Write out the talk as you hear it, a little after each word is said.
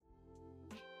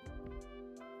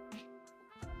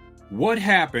What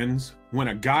happens when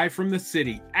a guy from the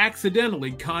city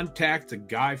accidentally contacts a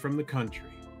guy from the country?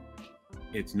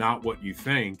 It's not what you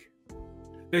think.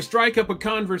 They strike up a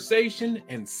conversation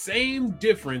and same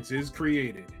difference is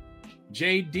created.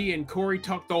 JD and Corey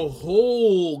talk the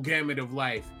whole gamut of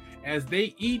life as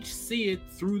they each see it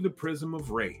through the prism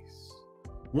of race.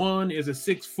 One is a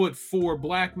 6'4"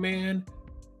 black man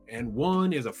and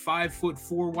one is a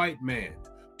 5'4" white man.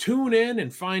 Tune in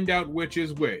and find out which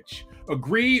is which.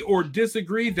 Agree or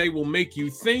disagree, they will make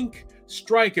you think,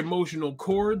 strike emotional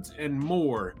chords, and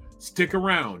more. Stick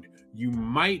around. You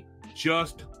might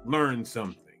just learn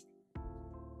something.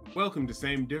 Welcome to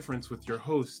Same Difference with your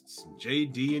hosts,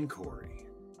 JD and Corey.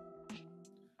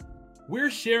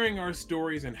 We're sharing our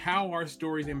stories and how our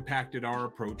stories impacted our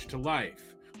approach to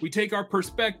life. We take our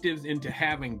perspectives into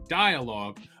having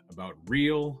dialogue about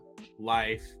real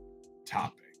life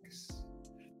topics.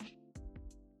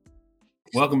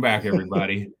 Welcome back,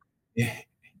 everybody.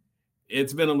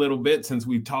 It's been a little bit since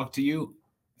we've talked to you.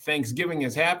 Thanksgiving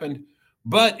has happened,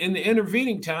 but in the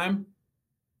intervening time,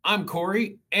 I'm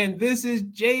Corey, and this is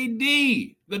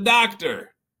JD, the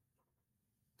doctor.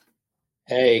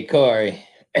 Hey, Corey.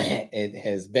 It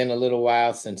has been a little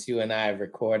while since you and I have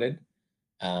recorded,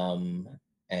 and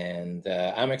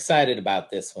I'm excited about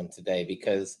this one today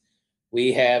because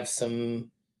we have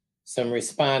some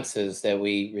responses that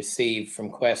we received from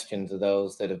questions of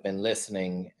those that have been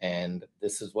listening, and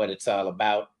this is what it's all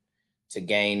about, to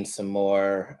gain some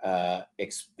more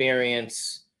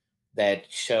experience that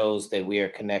shows that we are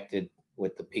connected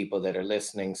with the people that are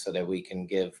listening so that we can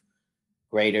give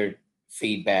greater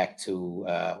feedback to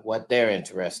what they're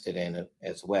interested in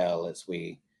as well as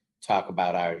we talk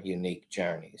about our unique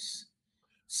journeys.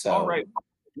 So, all right.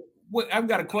 I've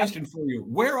got a question for you.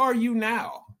 Where are you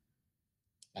now?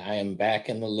 I am back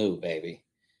in the loo, baby.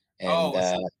 And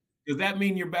does that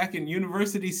mean you're back in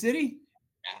University City?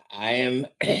 I am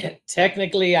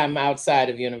technically I'm outside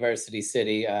of University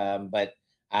City, but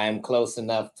I am close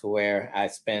enough to where I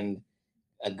spend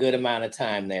a good amount of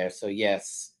time there. So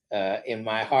yes, in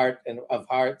my heart and of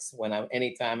hearts,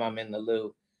 anytime I'm in the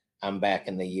loo, I'm back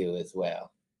in the U as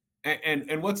well.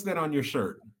 And what's that on your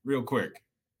shirt, real quick?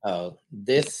 Oh,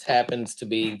 this happens to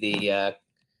be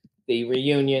the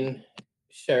reunion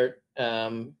shirt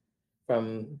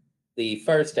from the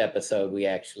first episode we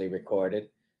actually recorded.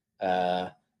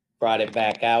 Brought it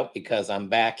back out because I'm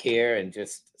back here and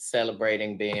just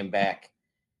celebrating being back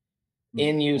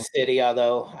in U City.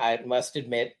 Although I must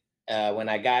admit, when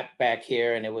I got back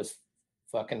here and it was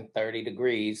fucking 30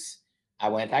 degrees,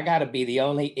 I gotta be the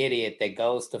only idiot that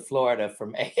goes to Florida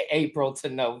from April to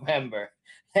November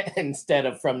instead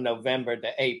of from November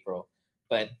to April.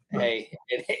 But hey,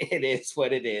 it is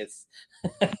what it is.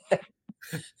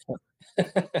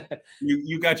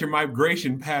 You got your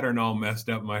migration pattern all messed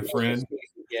up, my friend.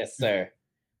 Yes, sir.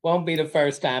 Won't be the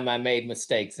first time I made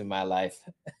mistakes in my life.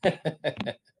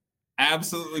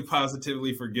 Absolutely,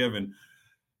 positively forgiven.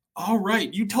 All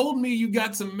right. You told me you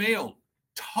got some mail.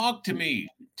 Talk to me.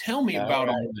 Tell me about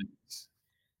all this.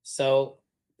 So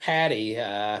Patty,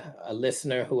 a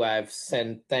listener who I've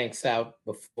sent thanks out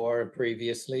before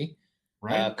previously,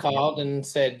 called and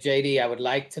said, JD, I would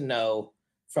like to know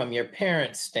from your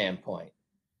parents' standpoint,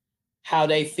 how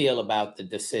they feel about the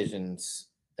decisions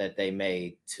that they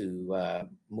made to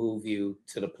move you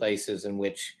to the places in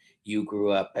which you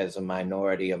grew up as a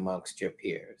minority amongst your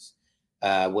peers.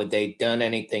 Would they done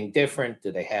anything different?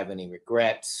 Do they have any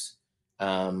regrets?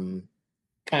 Kind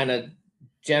of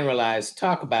generalized,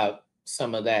 talk about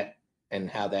some of that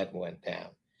and how that went down.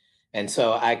 And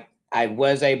so I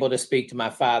was able to speak to my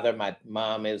father. My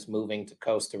mom is moving to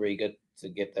Costa Rica to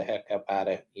get the heck up out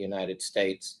of the United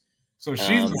States. So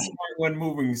she's the smart one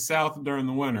moving south during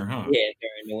the winter, huh? Yeah,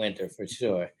 during the winter for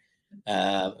sure.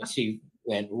 She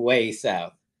went way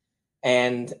south.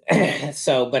 And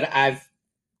so, but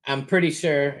I'm pretty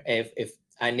sure if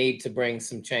I need to bring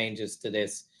some changes to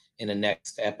this in the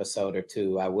next episode or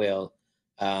two, I will.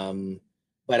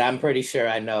 But I'm pretty sure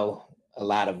I know a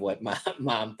lot of what my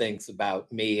mom thinks about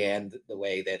me and the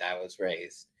way that I was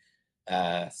raised.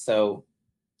 So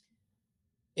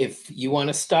if you want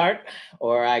to start,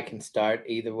 or I can start,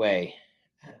 either way.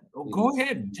 Go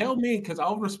ahead. Tell me, because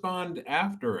I'll respond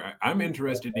after. I'm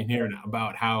interested in hearing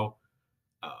about how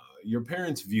your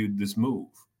parents viewed this move.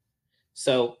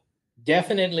 So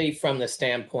definitely from the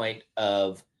standpoint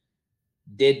of,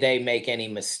 did they make any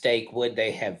mistake? Would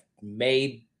they have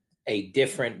made a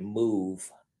different move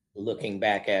looking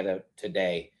back at it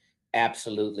today?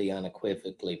 Absolutely,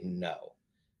 unequivocally, no.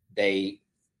 They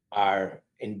are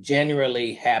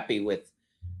generally happy with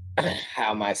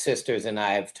how my sisters and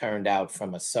I have turned out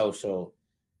from a social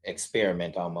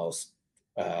experiment almost,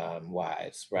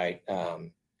 wise, right?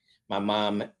 My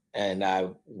mom and I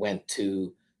went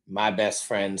to my best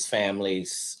friend's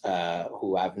families,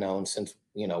 who I've known since,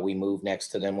 we moved next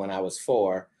to them when I was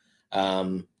 4,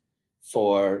 um,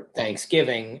 for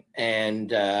Thanksgiving,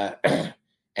 and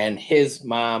and his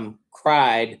mom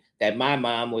cried that my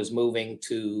mom was moving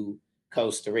to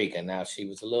Costa Rica. Now she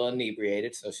was a little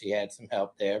inebriated, so she had some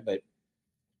help there, but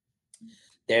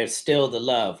there's still the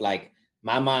love. Like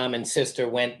my mom and sister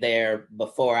went there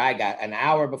before I got an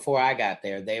hour before I got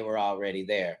there. They were already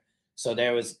there. So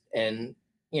there was, and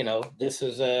this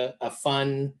is a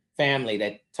fun family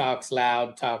that talks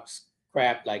loud, talks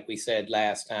crap, like we said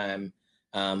last time,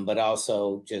 but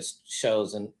also just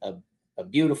shows a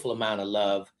beautiful amount of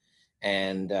love.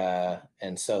 And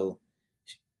so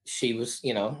she was,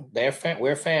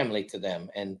 we're family to them.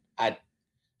 And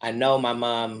I know my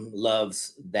mom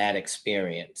loves that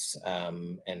experience,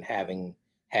 and having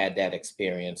had that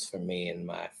experience for me and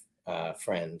my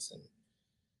friends. And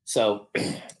so,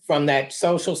 from that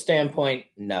social standpoint,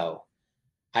 no.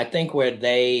 I think where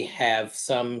they have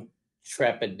some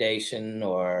trepidation,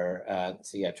 or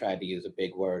see, I tried to use a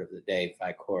big word of the day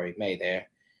by Corey May there,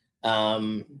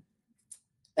 um,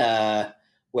 uh,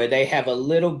 where they have a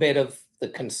little bit of the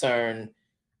concern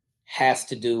has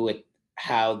to do with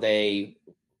how they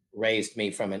raised me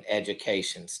from an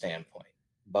education standpoint.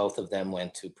 Both of them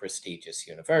went to prestigious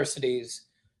universities.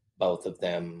 Both of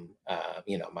them,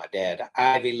 my dad,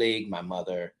 Ivy League, my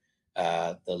mother,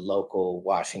 the local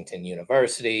Washington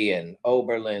University and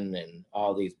Oberlin and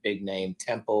all these big name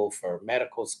Temple for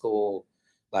medical school.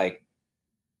 Like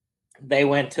they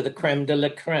went to the creme de la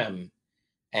creme.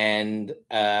 And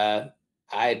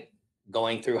I,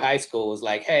 going through high school, was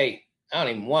like, hey, I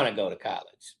don't even want to go to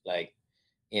college. Like,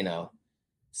 you know,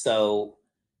 so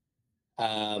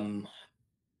um,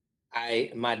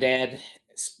 my dad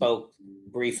spoke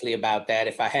briefly about that.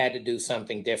 If I had to do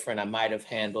something different, I might have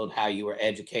handled how you were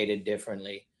educated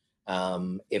differently.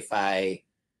 If I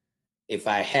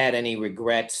had any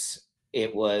regrets,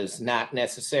 it was not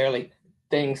necessarily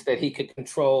things that he could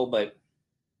control, but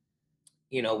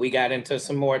we got into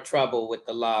some more trouble with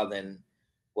the law than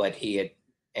what he had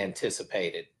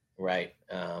anticipated, right?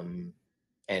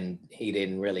 And he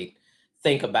didn't really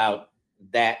think about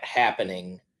that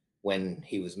happening when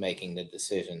he was making the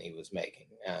decision he was making.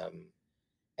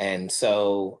 And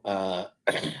so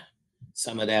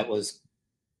some of that was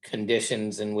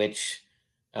conditions in which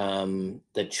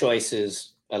the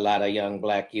choices a lot of young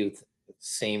Black youth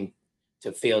seem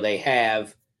to feel they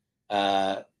have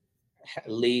uh,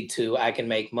 lead to I can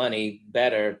make money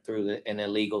better through an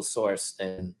illegal source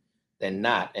than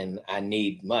not, and I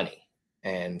need money,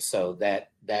 and so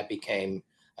that became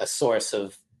a source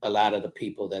of a lot of the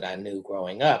people that I knew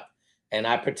growing up, and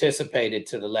I participated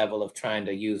to the level of trying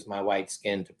to use my white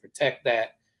skin to protect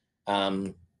that,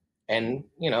 and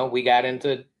we got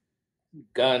into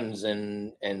guns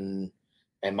and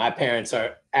my parents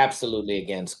are absolutely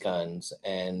against guns,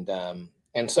 and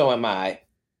so am I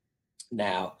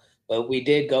now. But we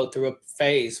did go through a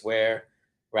phase where,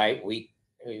 right,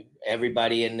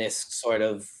 everybody in this sort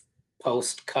of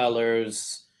post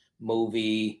colors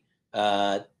movie,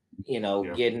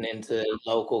 Yeah. getting into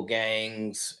local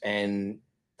gangs and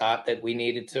thought that we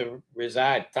needed to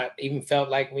reside. Even felt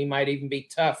like we might even be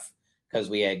tough because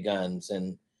we had guns.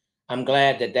 And I'm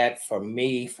glad that for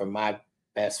me, for my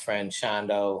best friend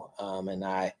Shondo, and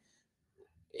I,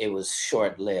 it was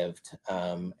short lived,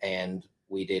 and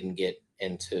we didn't get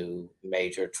into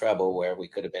major trouble where we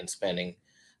could have been spending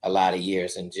a lot of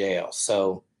years in jail.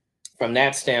 So, from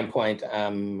that standpoint,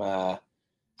 I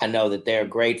know that they're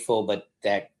grateful, but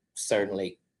that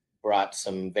certainly brought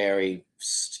some very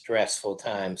stressful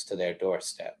times to their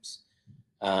doorsteps.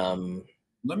 Um,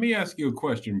 Let me ask you a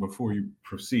question before you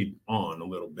proceed on a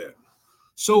little bit.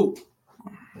 So,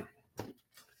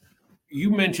 you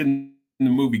mentioned the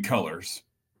movie Colors,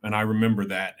 and I remember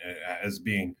that as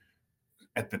being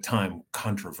at the time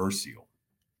controversial.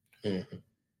 mhm.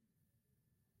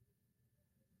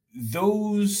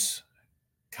 Those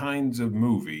kinds of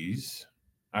movies,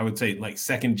 I would say like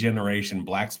second generation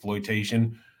black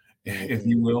exploitation, if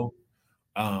you will.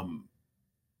 Um,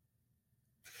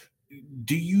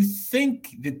 do you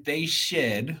think that they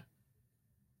shed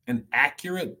an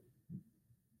accurate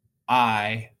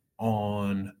eye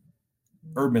on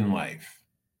urban life?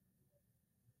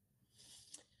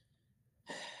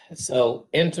 So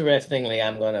interestingly,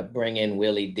 I'm going to bring in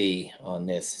Willie D on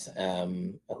this,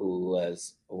 who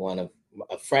was one of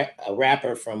a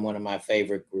rapper from one of my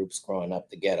favorite groups growing up,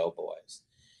 the Ghetto Boys,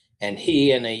 and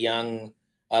he and a young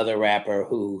other rapper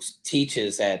who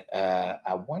teaches at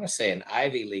I want to say an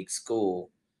Ivy League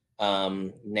school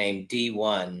named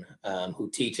D1, who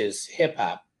teaches hip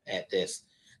hop at this.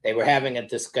 They were having a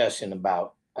discussion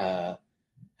about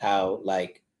how,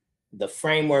 like, the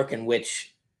framework in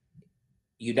which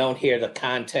you don't hear the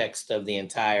context of the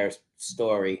entire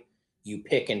story, you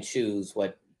pick and choose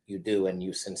what you do and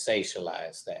you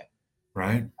sensationalize that.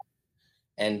 Right.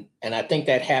 And I think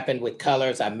that happened with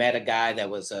colors. I met a guy that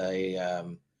was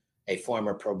a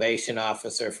former probation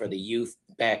officer for the youth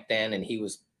back then, and he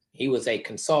was a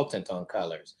consultant on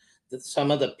colors.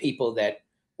 Some of the people that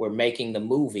were making the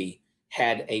movie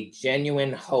had a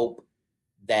genuine hope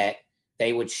that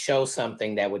they would show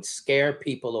something that would scare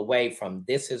people away from,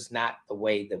 this is not the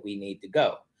way that we need to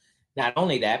go. Not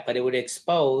only that, but it would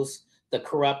expose the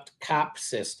corrupt cop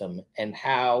system and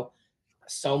how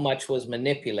so much was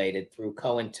manipulated through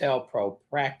COINTELPRO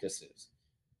practices.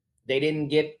 They didn't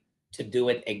get to do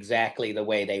it exactly the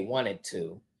way they wanted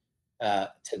to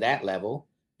that level,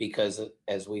 because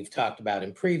as we've talked about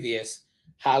in previous,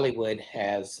 Hollywood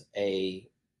has a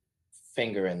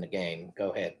finger in the game. Go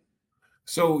ahead.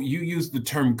 So you used the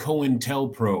term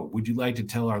COINTELPRO. Would you like to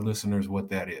tell our listeners what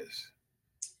that is?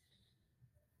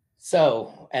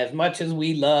 So, as much as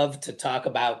we love to talk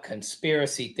about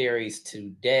conspiracy theories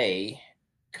today,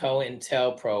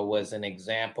 COINTELPRO was an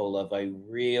example of a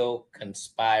real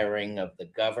conspiring of the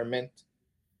government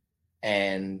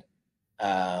and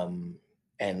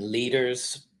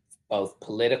leaders, both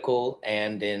political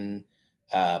and in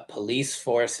police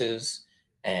forces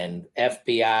and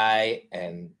FBI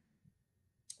and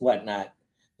whatnot,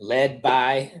 led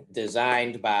by,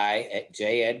 designed by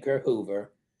J. Edgar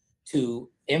Hoover, to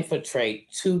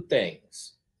infiltrate two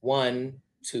things. One,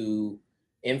 to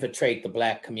infiltrate the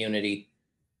Black community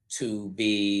to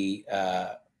be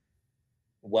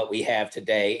what we have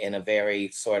today in a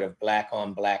very sort of Black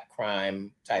on Black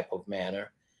crime type of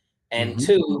manner. And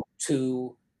two,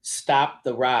 to stop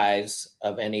the rise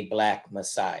of any Black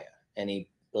messiah, any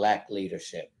Black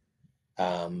leadership.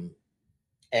 And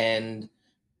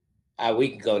we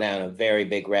can go down a very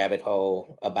big rabbit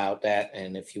hole about that.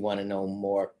 And if you want to know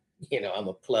more, I'm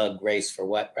a plug Race for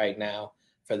What right now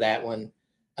for that one.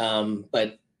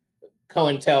 But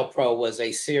COINTELPRO was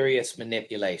a serious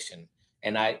manipulation.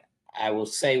 And I will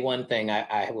say one thing.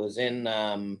 I was in,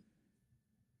 I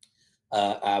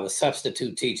was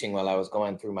substitute teaching while I was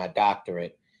going through my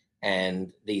doctorate.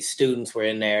 And the students were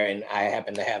in there, and I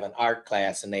happened to have an art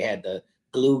class, and they had the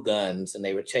glue guns, and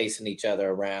they were chasing each other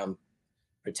around,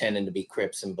 pretending to be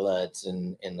Crips and Bloods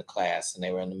in the class. And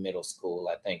they were in the middle school,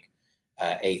 I think,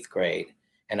 8th grade.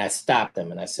 And I stopped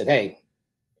them and I said, hey,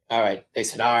 all right. They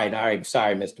said, all right.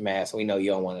 Sorry, Mr. Mass. We know you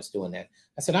don't want us doing that.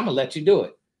 I said, I'm going to let you do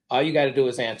it. All you got to do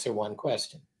is answer one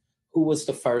question. Who was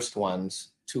the first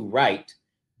ones to write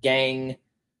gang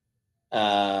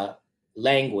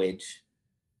language,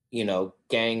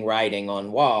 gang writing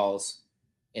on walls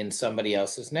in somebody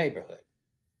else's neighborhood?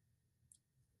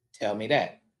 Tell me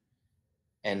that.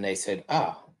 And they said,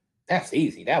 oh, that's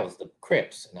easy. That was the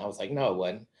Crips. And I was like, no, it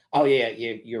wasn't. Oh, yeah,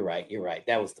 you're right. You're right.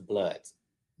 That was the Bloods.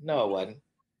 No, it wasn't.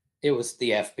 It was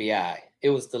the FBI. It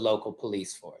was the local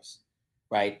police force,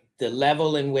 right? The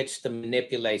level in which the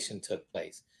manipulation took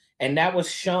place. And that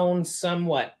was shown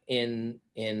somewhat in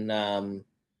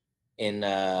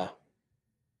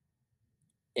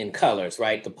colors,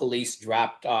 right? The police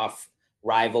dropped off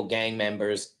rival gang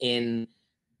members in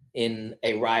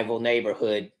a rival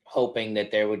neighborhood, hoping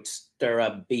that they would stir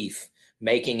up beef,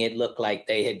 making it look like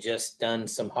they had just done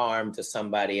some harm to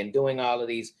somebody, and doing all of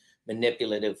these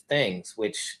manipulative things,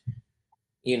 which,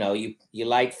 you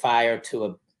light fire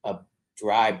to a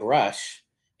dry brush.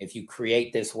 If you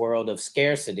create this world of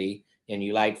scarcity and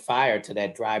you light fire to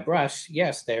that dry brush,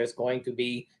 yes, there's going to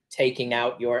be taking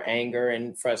out your anger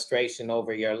and frustration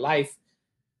over your life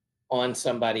on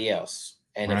somebody else.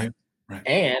 And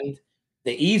and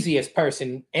the easiest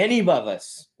person any of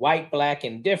us, white, Black,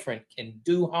 and different, can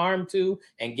do harm to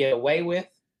and get away with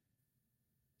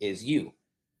is you.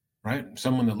 Right?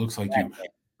 Someone that looks like you.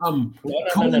 No.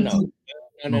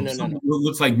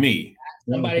 Looks like me.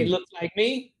 Somebody looks like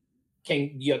me,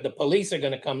 the police are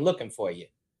going to come looking for you.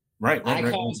 Right. I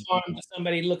cause harm to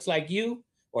somebody that looks like you,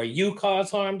 or you cause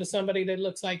harm to somebody that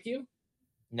looks like you.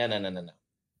 No.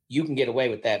 You can get away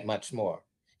with that much more.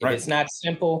 If it's not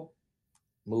simple,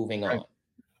 moving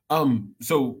on.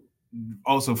 So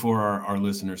also for our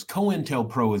listeners,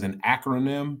 COINTELPRO is an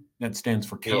acronym that stands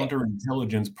for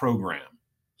Counterintelligence Program.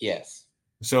 Yes.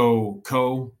 So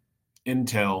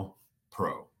COINTELPRO.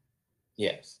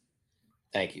 Yes.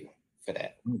 Thank you for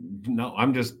that. No,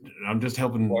 I'm just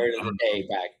helping. Word of the day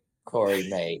by Corey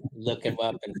May. Look him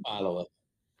up and follow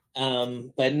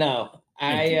him. But no,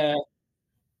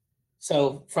 so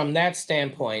So from that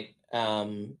standpoint,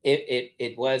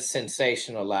 it was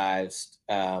sensationalized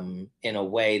in a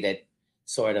way that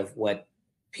sort of what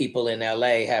people in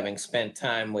LA, having spent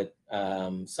time with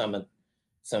some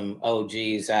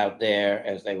OGs out there,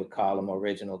 as they would call them,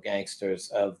 original gangsters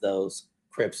of those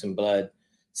Crips and Blood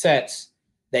sets,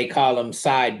 they call them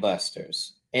side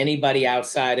busters. Anybody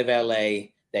outside of LA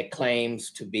that claims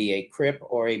to be a Crip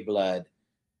or a Blood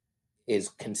is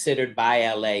considered by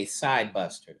LA side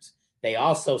busters. They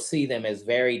also see them as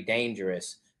very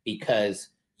dangerous because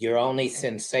you're only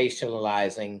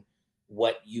sensationalizing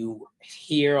what you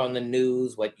hear on the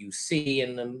news, what you see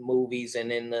in the movies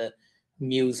and in the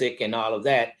music and all of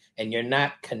that, and you're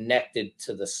not connected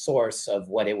to the source of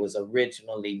what it was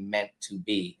originally meant to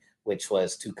be, which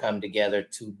was to come together,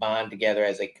 to bond together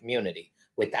as a community.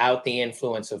 Without the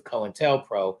influence of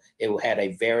COINTELPRO, it had a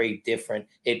very different,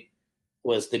 it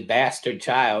was the bastard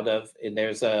child of, and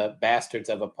there's a Bastards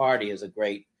of a Party is a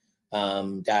great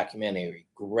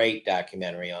great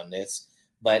documentary on this,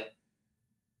 but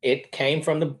it came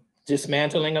from the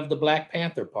dismantling of the Black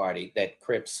Panther Party that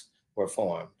Crips were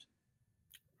formed.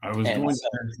 I was going to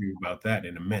ask you about that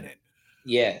in a minute.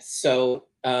 Yes. So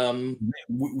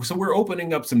we're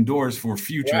opening up some doors for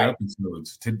future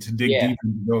episodes to dig deep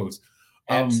into those.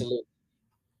 Absolutely.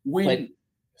 But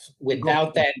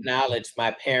without that knowledge,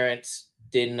 my parents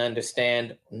didn't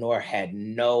understand nor had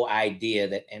no idea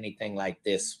that anything like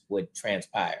this would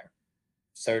transpire.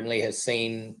 Certainly has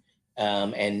seen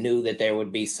and knew that there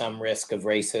would be some risk of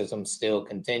racism still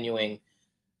continuing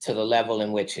to the level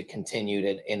in which it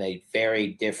continued in a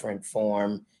very different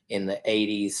form in the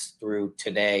 80s through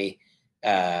today.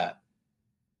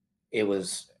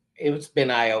 It's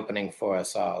been eye-opening for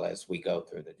us all as we go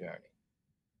through the journey.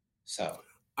 So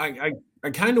I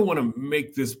kind of want to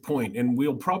make this point, and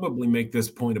we'll probably make this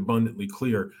point abundantly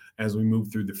clear as we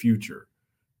move through the future.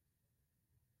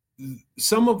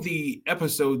 Some of the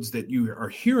episodes that you are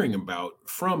hearing about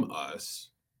from us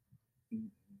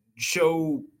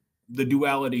show the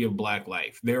duality of Black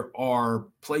life. There are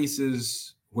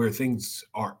places where things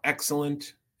are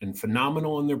excellent and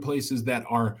phenomenal, and there are places that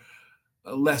are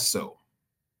less so.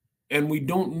 And we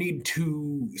don't need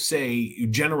to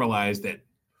generalize that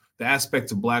the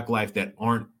aspects of Black life that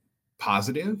aren't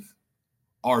positive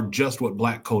are just what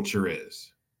Black culture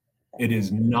is. It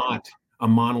is not a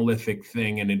monolithic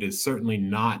thing, and it is certainly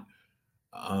not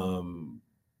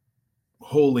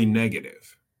wholly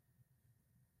negative.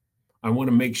 I want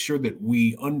to make sure that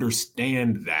we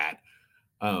understand that,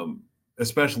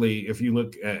 especially if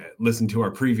you listen to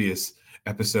our previous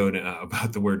episode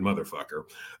about the word motherfucker.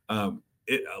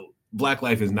 Black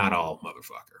life is not all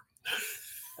motherfucker.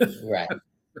 Right.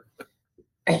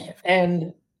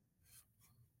 And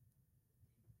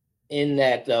in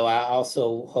that, though, I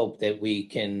also hope that we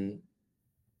can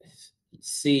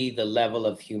see the level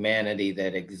of humanity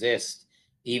that exists,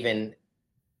 even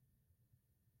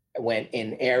when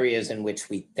in areas in which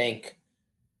we think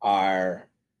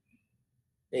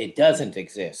it doesn't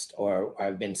exist or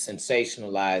have been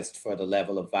sensationalized for the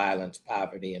level of violence,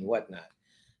 poverty, and whatnot,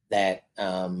 that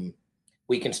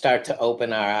we can start to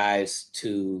open our eyes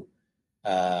to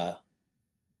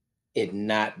it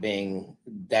not being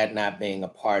a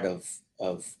part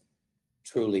of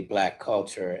truly Black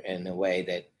culture in a way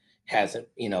that hasn't,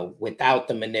 without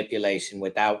the manipulation,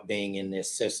 without being in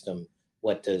this system,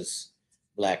 what does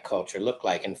Black culture look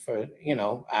like? And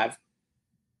I've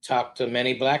talked to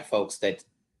many Black folks that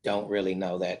don't really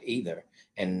know that either.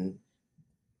 And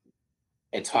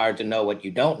it's hard to know what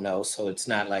you don't know. So it's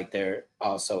not like they're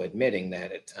also admitting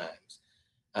that at times.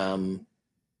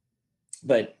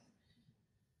 But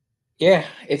yeah,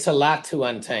 it's a lot to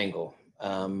untangle.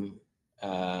 And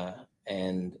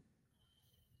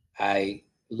I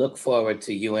look forward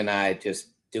to you and I just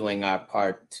doing our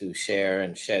part to share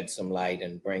and shed some light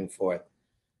and bring forth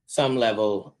some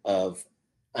level of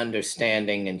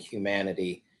understanding and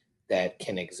humanity that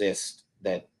can exist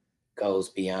that goes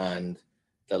beyond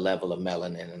the level of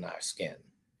melanin in our skin.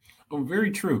 Oh,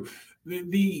 very true.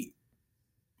 The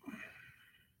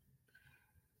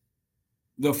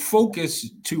focus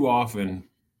too often,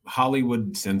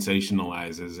 Hollywood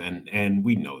sensationalizes, and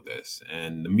we know this,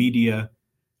 and the media,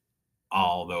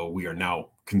 although we are now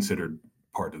considered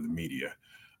part of the media,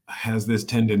 has this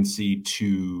tendency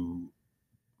to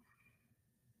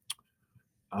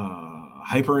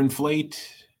hyperinflate,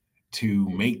 to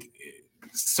make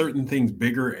certain things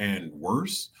bigger and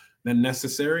worse than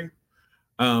necessary.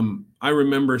 I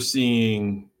remember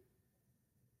seeing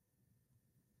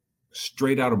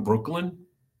Straight Outta Brooklyn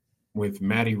with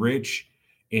Matty Rich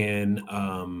in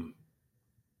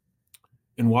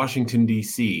in Washington,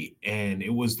 D.C., and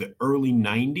it was the early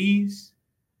 90s,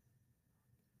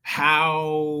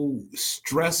 how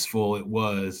stressful it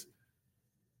was.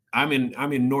 I'm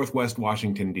in Northwest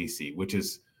Washington, D.C., which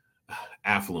is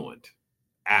affluent.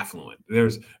 Affluent.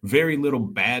 There's very little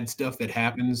bad stuff that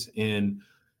happens in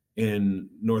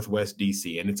Northwest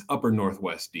DC, and it's Upper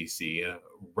Northwest DC,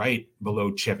 right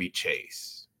below Chevy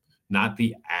Chase. Not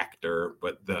the actor,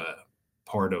 but the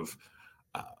part of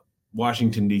uh,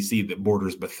 Washington DC that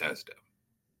borders Bethesda.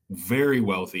 Very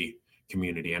wealthy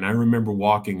community, and I remember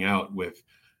walking out with.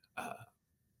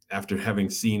 After having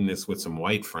seen this with some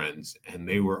white friends, and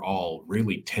they were all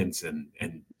really tense and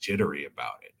jittery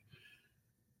about it.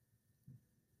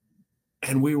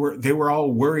 And they were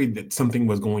all worried that something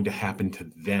was going to happen to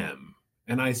them.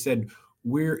 And I said,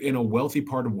 we're in a wealthy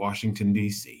part of Washington,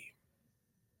 D.C.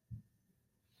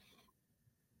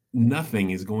 Nothing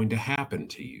is going to happen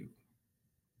to you.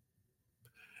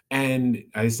 And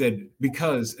I said,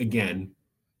 because again,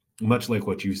 much like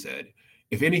what you said,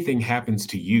 if anything happens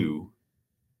to you,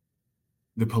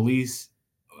 the police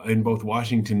in both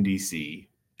Washington, D.C.,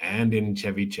 and in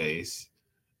Chevy Chase,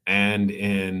 and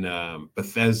in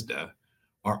Bethesda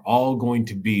are all going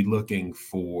to be looking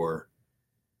for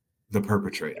the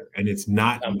perpetrator, and it's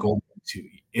not going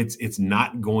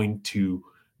to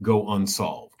go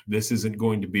unsolved. This isn't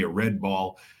going to be a red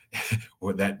ball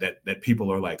or that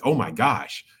people are like, oh my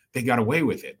gosh, they got away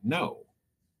with it. No,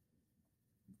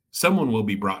 someone will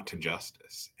be brought to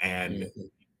justice, and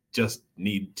just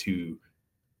need to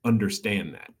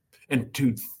understand that. And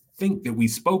to think that we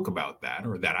spoke about that,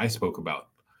 or that I spoke about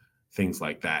things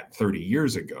like that 30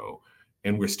 years ago,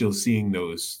 and we're still seeing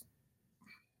the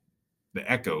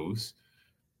echoes,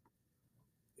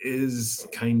 is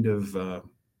kind of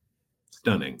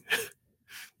stunning.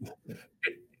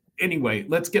 Anyway,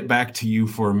 let's get back to you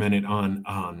for a minute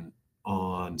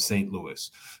on St.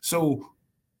 Louis. So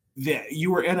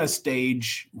you were in a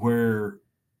stage where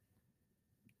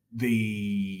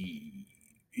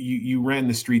you ran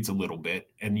the streets a little bit,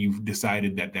 and you've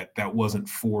decided that wasn't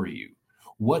for you.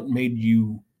 What made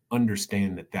you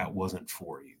understand that wasn't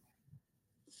for you?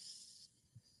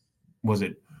 Was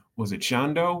it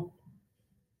Shondo?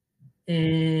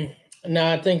 No,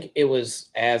 I think it was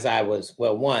as I was,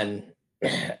 well, one,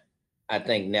 I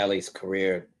think Nelly's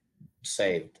career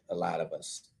saved a lot of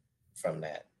us from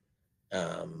that.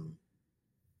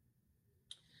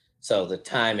 So the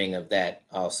timing of that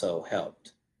also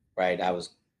helped, right?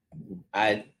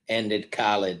 I ended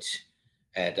college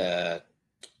at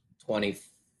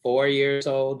 24 years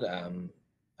old.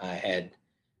 I had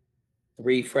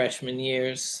 3 freshman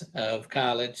years of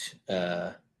college.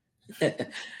 I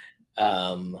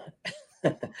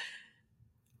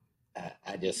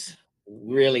just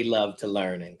really love to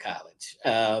learn in college.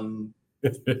 And,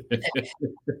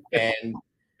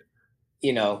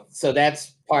 so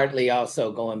that's partly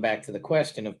also going back to the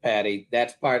question of Patty.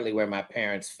 That's partly where my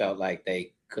parents felt like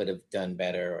they could have done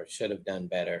better or should have done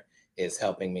better, is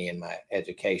helping me in my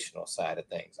educational side of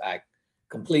things. I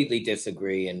completely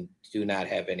disagree and do not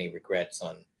have any regrets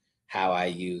on how I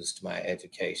used my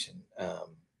education.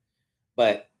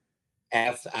 But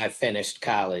after I finished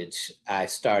college, I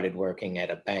started working at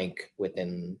a bank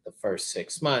within the first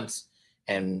 6 months,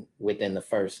 and within the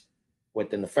first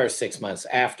 6 months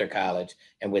after college,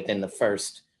 and within the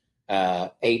first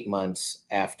 8 months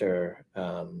after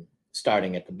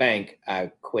starting at the bank,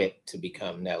 I quit to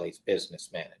become Nelly's business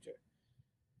manager.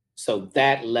 So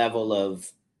that level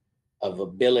of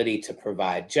ability to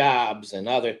provide jobs and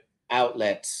other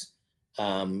outlets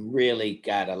really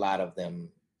got a lot of them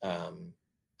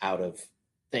out of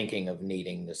thinking of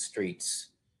needing the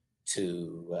streets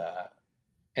to,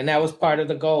 and that was part of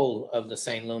the goal of the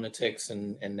St. Lunatics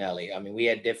and Nelly. I mean, we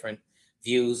had different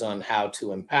views on how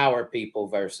to empower people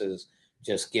versus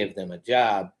just give them a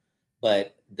job,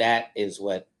 but that is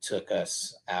what took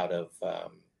us out of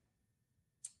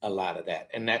a lot of that.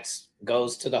 And that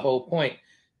goes to the whole point.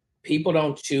 People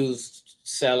don't choose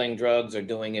selling drugs or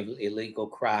doing illegal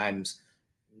crimes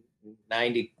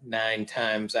 99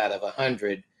 times out of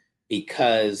 100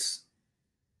 because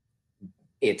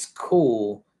it's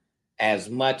cool, as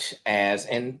much as,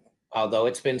 and although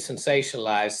it's been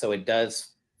sensationalized, so it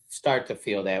does start to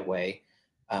feel that way,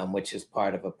 which is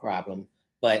part of a problem,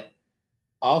 but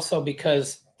also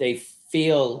because they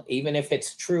feel, even if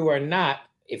it's true or not,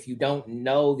 if you don't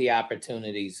know the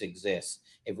opportunities exist,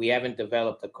 if we haven't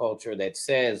developed a culture that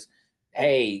says,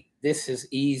 hey, this is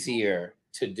easier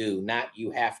to do, not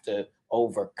you have to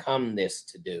overcome this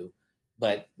to do,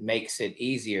 but makes it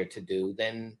easier to do,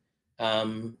 then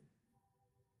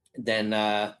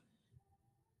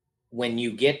when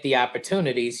you get the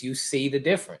opportunities, you see the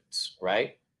difference,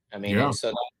 right? I mean, Yeah. and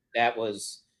so that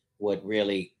was what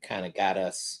really kind of got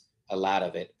us a lot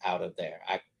of it out of there.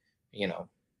 You know,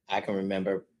 I can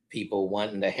remember people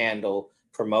wanting to handle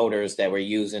promoters that were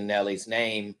using Nelly's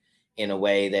name in a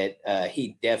way that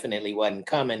he definitely wasn't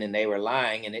coming, and they were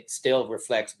lying, and it still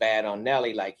reflects bad on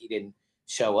Nelly, like he didn't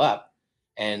show up.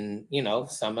 And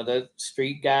some of the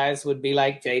street guys would be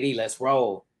like, JD, let's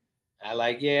roll. I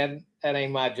like, yeah, that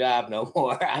ain't my job no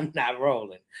more. I'm not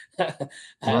rolling. Matter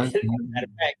Right. of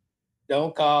fact,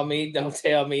 don't call me. Don't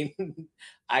tell me.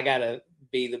 I gotta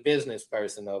be the business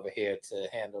person over here to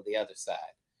handle the other side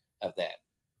of that.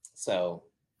 So,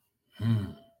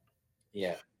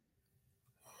 yeah.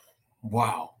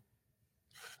 Wow.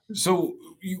 So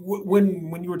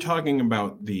when you were talking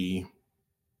about the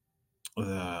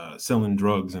selling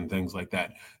drugs and things like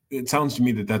that, it sounds to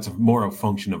me that that's more a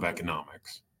function of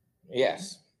economics.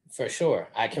 Yes, for sure.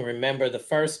 I can remember the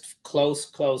first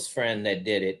close friend that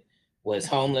did it was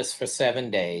homeless for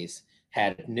 7 days,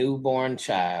 had a newborn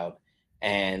child,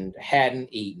 and hadn't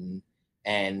eaten.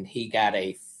 And he got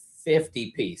a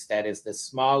 50 piece. That is the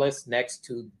smallest next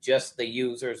to just the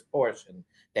user's portion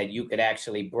that you could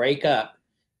actually break up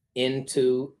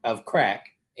of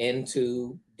crack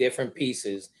into different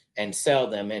pieces and sell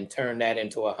them and turn that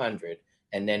into 100.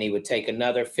 And then he would take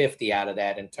another 50 out of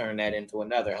that and turn that into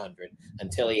another 100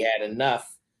 until he had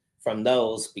enough from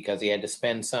those, because he had to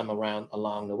spend some around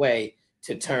along the way,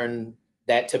 to turn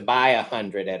that to buy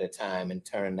 100 at a time and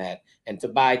turn that, and to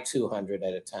buy 200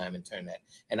 at a time and turn that.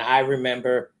 And I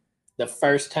remember the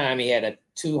first time he had a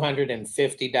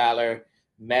 $250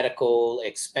 medical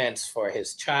expense for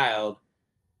his child.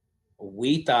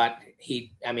 We thought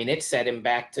it set him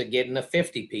back to getting a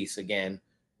 50 piece again.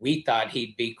 We thought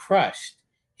he'd be crushed.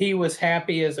 He was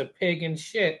happy as a pig in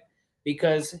shit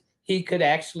because he could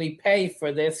actually pay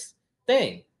for this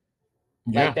thing.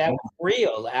 Yeah. Like, that was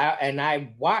real. And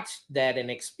I watched that and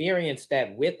experienced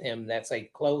that with him. That's a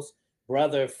close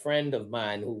brother, friend of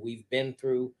mine who we've been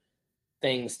through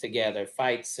things together,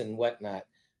 fights and whatnot.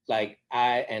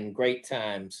 And great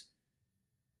times.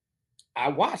 I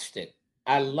watched it.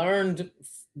 I learned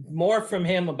more from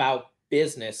him about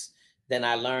business than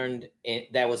I learned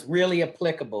that was really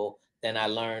applicable than I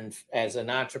learned as an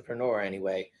entrepreneur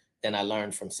anyway, than I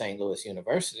learned from St. Louis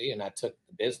University. And I took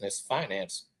the business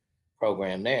finance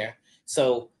program there.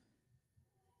 So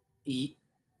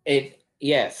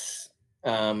yes,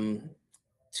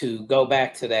 to go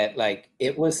back to that, like,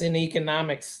 it was an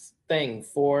economics thing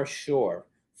for sure.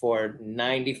 For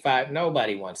 95,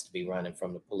 nobody wants to be running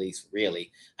from the police,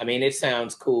 really. I mean, it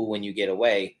sounds cool when you get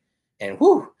away and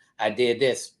whoo, I did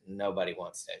this. Nobody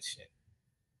wants that shit.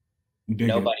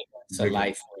 Nobody wants a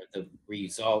life where the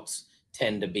results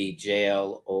tend to be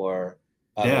jail or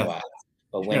otherwise.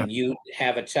 But when you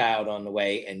have a child on the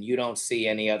way and you don't see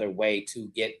any other way to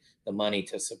get the money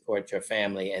to support your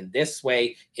family, and this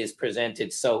way is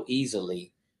presented so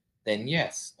easily, then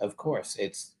yes, of course,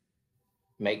 it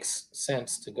makes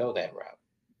sense to go that route.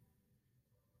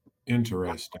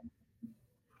 Interesting.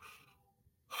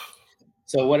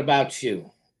 So what about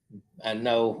you? I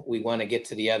know we want to get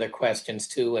to the other questions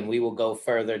too, and we will go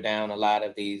further down a lot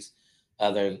of these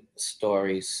other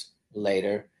stories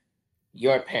later.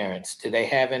 Your parents, do they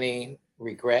have any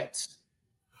regrets?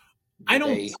 I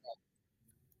don't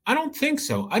think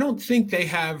so. I don't think they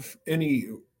have any.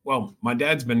 Well, my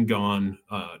dad's been gone.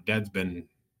 Dad's been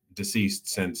deceased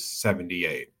since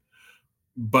 78.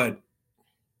 But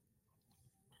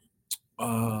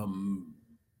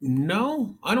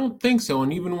no, I don't think so.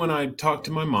 And even when I talk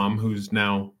to my mom, who's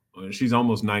now she's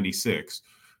almost 96,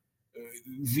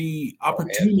 the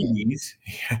opportunities,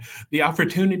 the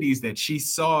opportunities that she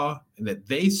saw, that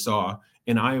they saw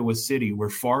in Iowa City, were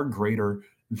far greater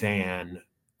than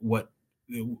what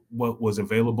was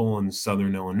available in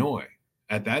Southern Illinois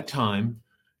at that time.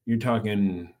 You're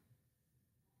talking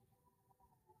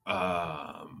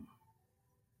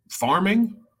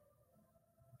farming,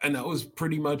 and that was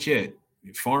pretty much it.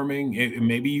 Farming,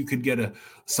 maybe you could get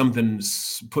something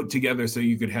put together so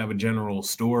you could have a general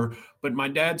store, but my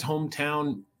dad's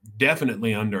hometown,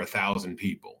 definitely under 1,000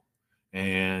 people,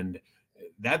 and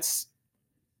that's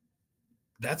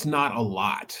not a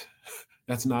lot.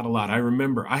 That's not a lot. I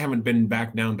remember I haven't been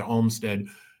back down to Olmsted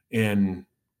in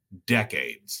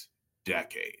decades.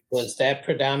 Was that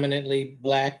predominantly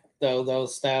Black, though,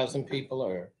 those 1,000 people,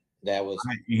 or that was?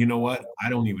 You know what? I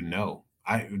don't even know.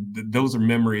 Those are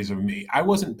memories of me. I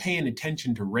wasn't paying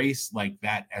attention to race like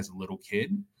that as a little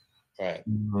kid. Right.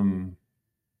 And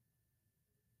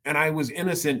I was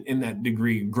innocent in that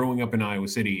degree growing up in Iowa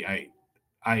City.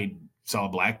 I saw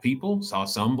black people, saw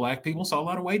some black people, saw a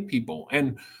lot of white people.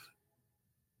 And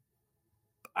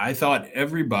I thought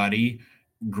everybody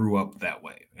grew up that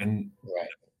way. And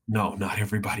no, not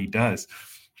everybody does.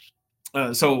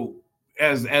 So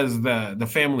as the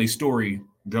family story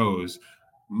goes,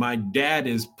 my dad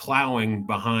is plowing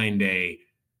behind a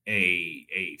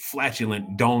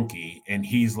flatulent donkey, and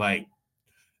he's like,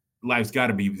 life's got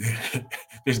to be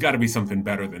there's got to be something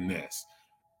better than this.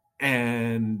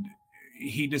 And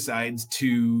he decides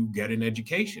to get an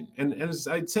education. And as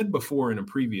I'd said before in a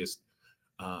previous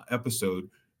episode,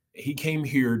 he came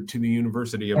here to the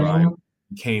University of Iowa,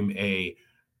 became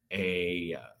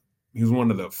he was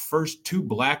one of the first two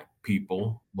black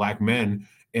men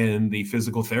in the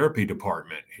physical therapy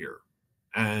department here.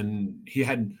 And he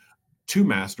had two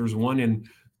masters, one in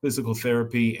physical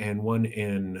therapy and one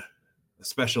in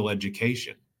special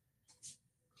education.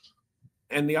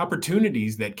 And the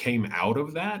opportunities that came out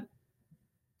of that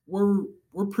were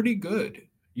pretty good.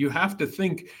 You have to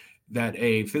think that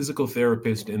a physical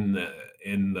therapist in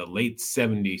the late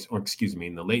 70s, or excuse me,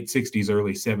 in the late 60s,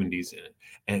 early 70s,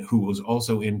 and who was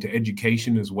also into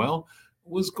education as well,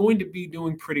 was going to be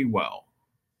doing pretty well.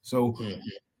 So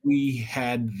we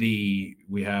have the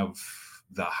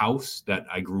house that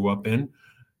I grew up in,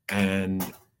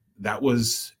 and that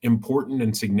was important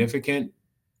and significant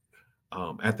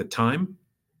at the time.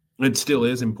 It still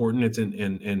is important. It's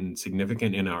and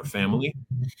significant in our family.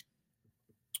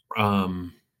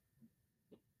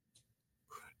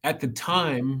 At the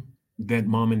time that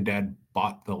mom and dad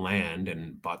bought the land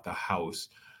and bought the house,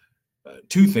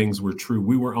 two things were true.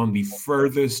 We were on the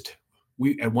furthest,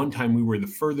 at one time we were the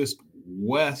furthest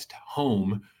west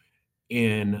home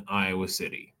in Iowa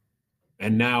City.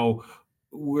 And now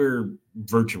we're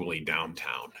virtually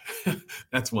downtown.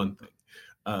 That's one thing.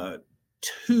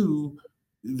 Two,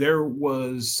 there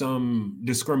was some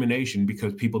discrimination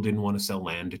because people didn't want to sell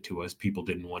land to us. People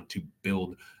didn't want to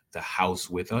build the house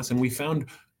with us. And we found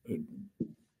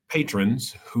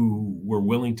patrons who were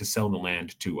willing to sell the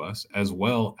land to us, as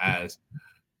well as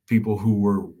people who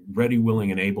were ready,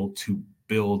 willing, and able to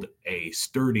build a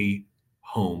sturdy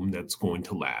home that's going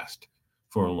to last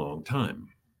for a long time.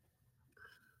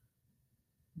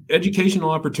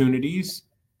 Educational opportunities,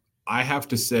 I have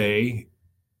to say,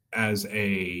 as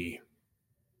a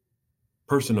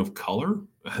person of color,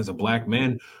 as a black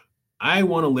man, I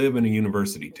want to live in a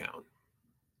university town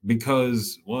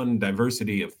because, one,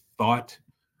 diversity of thought.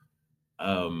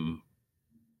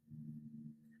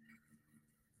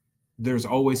 There's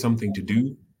always something to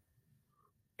do.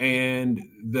 And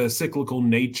the cyclical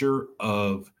nature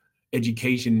of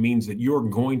education means that you're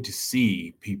going to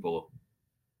see people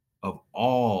of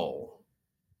all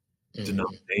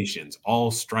denominations,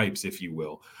 all stripes, if you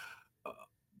will,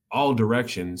 all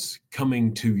directions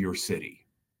coming to your city.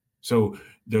 So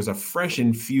there's a fresh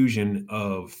infusion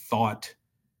of thought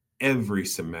every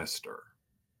semester.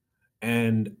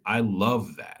 And I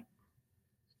love that.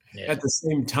 Yeah. At the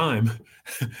same time,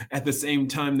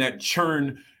 that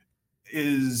churn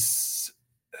it's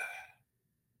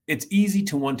easy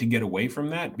to want to get away from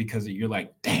that because you're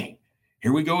like, dang,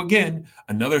 here we go again.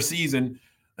 Another season,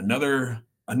 another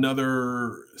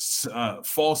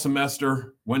fall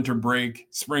semester, winter break,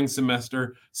 spring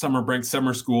semester, summer break,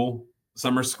 summer school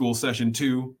session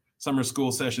 2, summer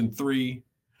school session 3,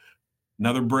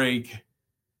 another break,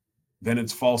 then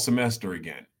it's fall semester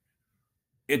again.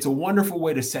 It's a wonderful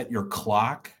way to set your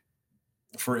clock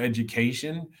for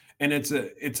education. And it's a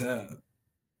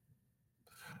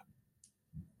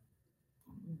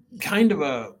kind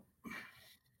of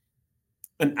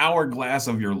an hourglass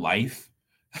of your life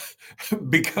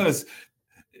because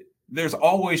there's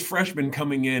always freshmen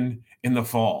coming in the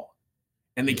fall,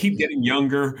 and they keep getting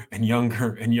younger and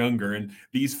younger and younger. And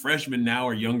these freshmen now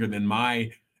are younger than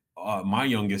my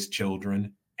youngest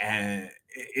children. And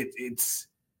it's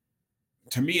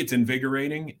to me, it's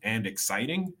invigorating and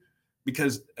exciting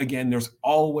because, again, there's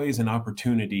always an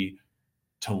opportunity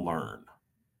to learn.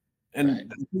 And right.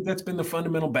 I think that's been the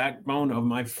fundamental backbone of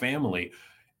my family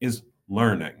is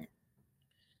learning.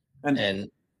 And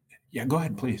yeah, go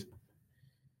ahead, please.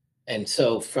 And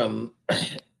so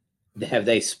have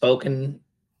they spoken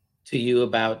to you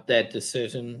about that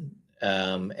decision?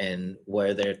 And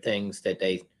were there things that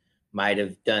they might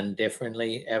have done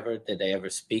differently ever? Did they ever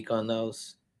speak on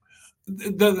those?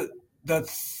 The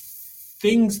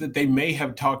things that they may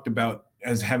have talked about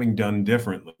as having done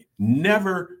differently,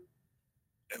 never.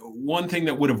 One thing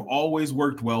that would have always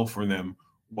worked well for them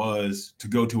was to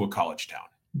go to a college town.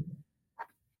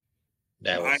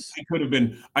 I could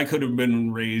have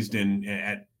been raised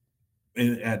at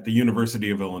the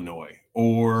University of Illinois,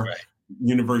 or right.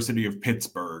 University of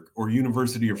Pittsburgh or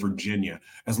University of Virginia,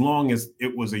 as long as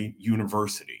it was a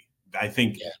university. I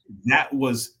think that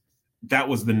was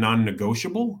the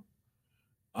non-negotiable.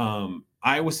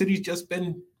 Iowa City's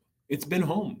it's been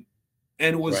home,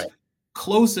 and it was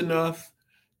close enough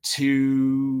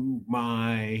to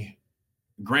my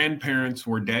grandparents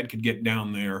where Dad could get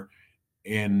down there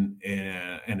in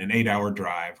an 8-hour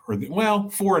drive, or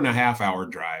 4.5-hour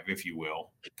drive, if you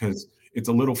will, because it's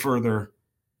a little further.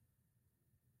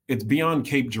 It's beyond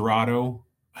Cape Girardeau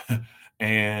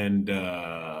and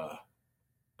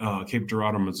Cape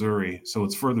Girardeau, Missouri. So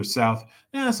it's further south.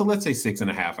 So let's say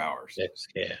 6.5 hours.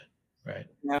 Yeah, right.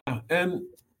 Yeah, and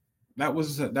that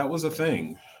was a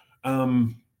thing.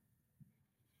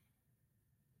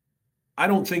 I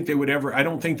don't think there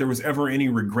was ever any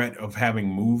regret of having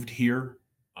moved here.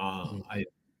 I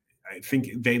think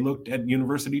they looked at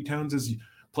university towns as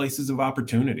places of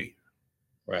opportunity.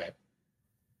 Right.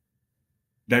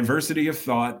 Diversity of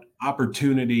thought,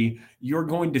 opportunity. You're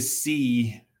going to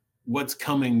see what's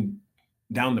coming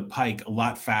down the pike a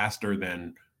lot faster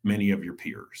than many of your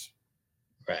peers.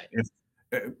 Right. If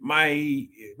my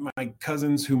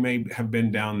cousins who may have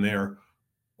been down there,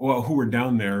 who were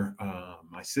down there,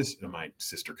 my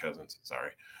sister cousins,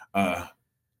 sorry,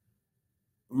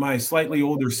 my slightly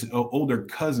older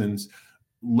cousins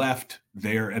left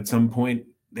there at some point.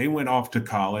 They went off to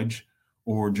college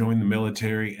or joined the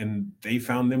military, and they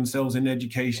found themselves in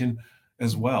education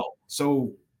as well.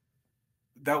 So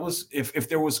that was, if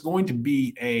there was going to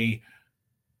be a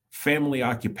family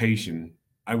occupation,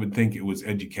 I would think it was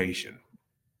education.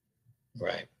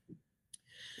 Right.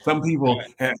 Some people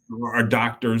are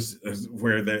doctors,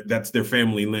 where that's their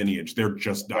family lineage. They're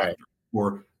just doctors,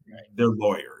 or they're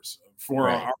lawyers. For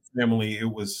our family,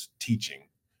 it was teaching.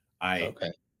 I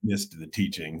missed the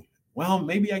teaching. Well,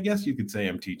 maybe I guess you could say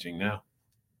I'm teaching now.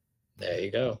 There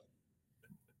you go.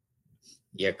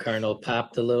 Your kernel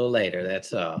popped a little later,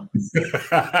 that's all.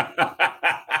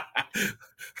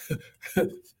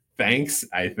 Thanks,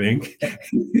 I think.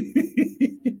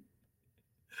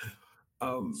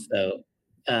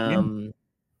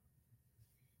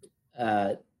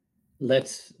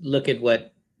 Let's look at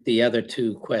what the other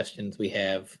two questions we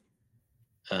have.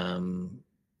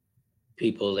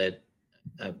 People that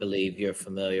I believe you're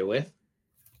familiar with.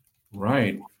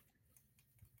 Right.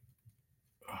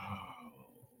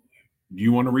 Do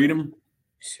you want to read them?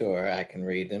 Sure, I can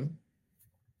read them.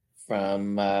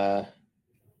 From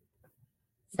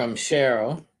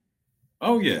Cheryl.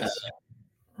 Oh, yes.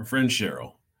 Our friend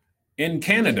Cheryl in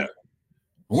Canada.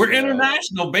 We're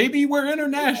international, baby. We're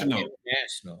international.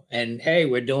 And hey,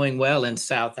 we're doing well in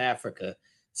South Africa.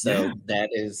 So that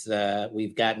is,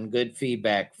 we've gotten good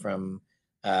feedback from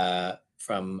our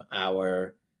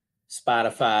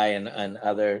Spotify and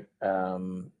other,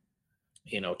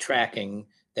 tracking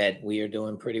that we are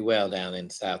doing pretty well down in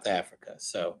South Africa.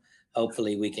 So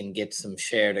hopefully we can get some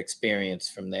shared experience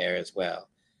from there as well.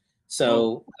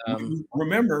 So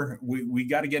remember, we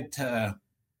got to get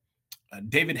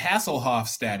David Hasselhoff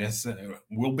status.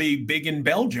 We'll be big in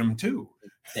Belgium too.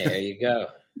 There you go.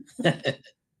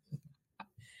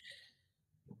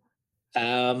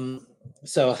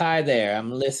 So hi there.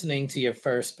 I'm listening to your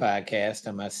first podcast.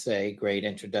 I must say, great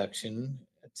introduction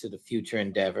to the future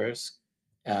endeavors.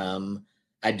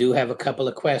 I do have a couple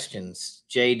of questions.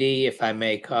 JD, if I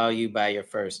may call you by your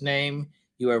first name,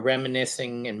 you are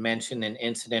reminiscing and mentioned an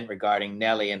incident regarding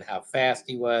Nelly and how fast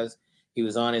he was. He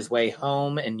was on his way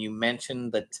home, and you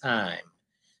mentioned the time.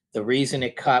 The reason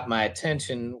it caught my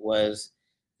attention was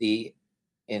the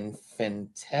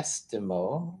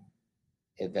infinitesimal,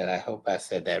 that I hope I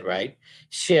said that right,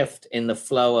 shift in the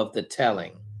flow of the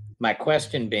telling. My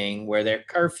question being, were there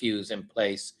curfews in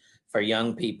place for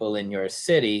young people in your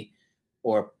city,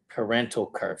 or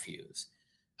parental curfews?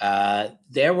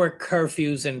 There were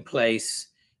curfews in place.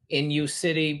 In U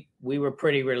City, we were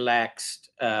pretty relaxed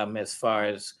as far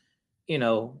as,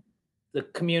 the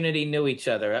community knew each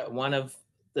other. One of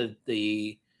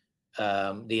the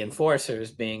enforcers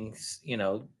being,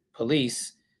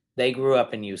 police, they grew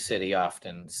up in U City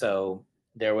often. So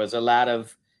there was a lot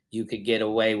of, you could get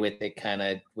away with it kind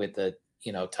of with the,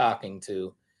 talking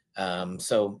to.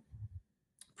 So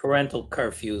parental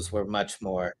curfews were much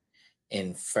more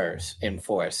enforced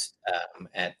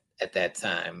at that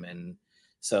time. And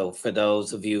so for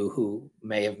those of you who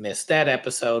may have missed that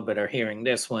episode but are hearing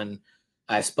this one,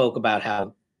 I spoke about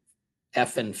how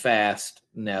effing fast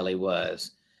Nelly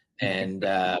was. And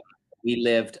we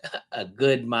lived a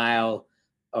good mile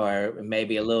or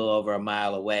maybe a little over a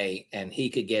mile away, and he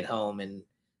could get home in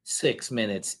 6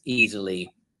 minutes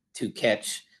easily to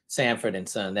catch Sanford and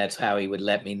Son. That's how he would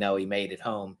let me know he made it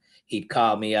home. He'd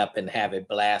call me up and have it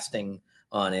blasting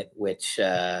on it, which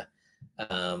you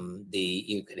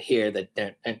could hear the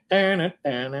dun, dun, dun,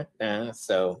 dun, dun,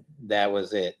 so that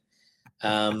was it.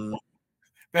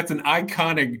 That's an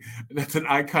iconic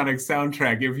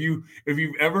soundtrack. If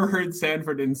you've ever heard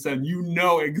Sanford and Son, you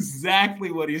know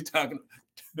exactly what he's talking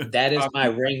about. That is my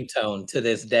ringtone to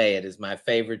this day. It is my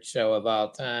favorite show of all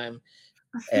time.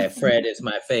 Fred is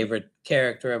my favorite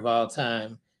character of all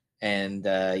time. And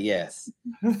yes.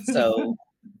 So,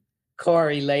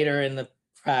 Corey, later in the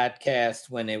podcast,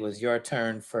 when it was your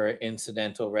turn for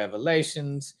incidental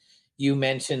revelations, you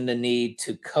mentioned the need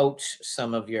to coach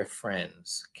some of your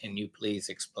friends. Can you please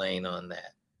explain on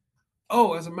that?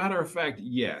 Oh, as a matter of fact,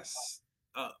 yes.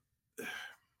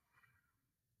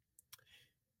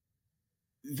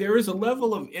 There is a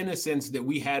level of innocence that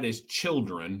we had as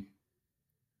children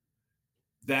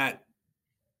that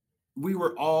we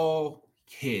were all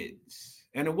kids.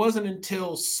 And it wasn't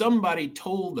until somebody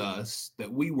told us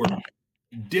that we were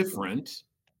different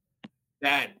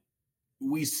that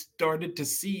we started to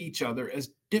see each other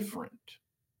as different.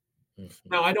 Mm-hmm.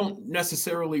 Now, I don't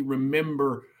necessarily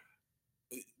remember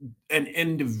an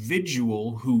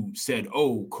individual who said,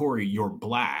 "Oh, Corey, you're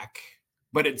black."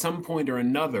 But at some point or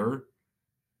another,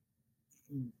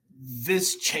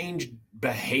 this changed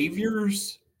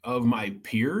behaviors of my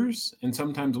peers. And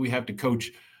sometimes we have to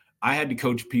coach. I had to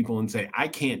coach people and say, I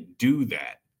can't do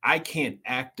that. I can't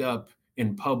act up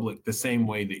in public the same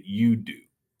way that you do,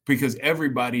 because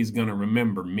everybody's going to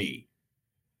remember me.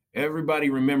 Everybody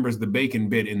remembers the bacon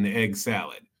bit in the egg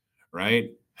salad,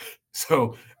 right?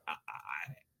 So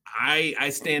I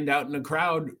stand out in a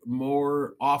crowd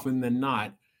more often than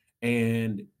not,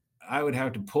 and I would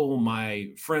have to pull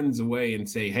my friends away and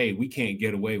say, hey, we can't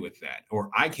get away with that,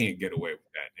 or I can't get away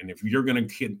with that. And if you're going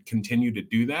to continue to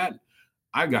do that,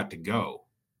 I got to go.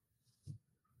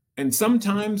 And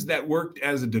sometimes that worked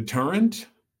as a deterrent,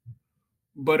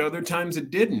 but other times it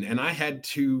didn't. And I had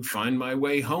to find my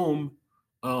way home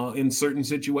in certain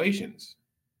situations.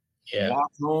 Yeah.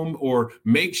 Walk home or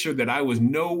make sure that I was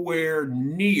nowhere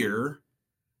near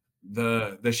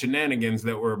the shenanigans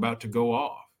that were about to go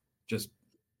off. Just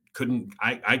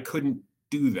I couldn't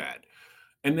do that.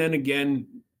 And then again,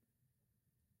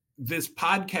 this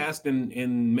podcast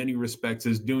in many respects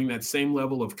is doing that same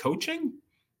level of coaching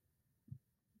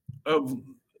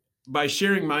by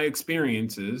sharing my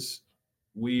experiences.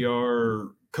 We are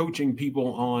coaching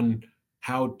people on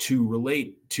how to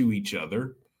relate to each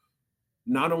other,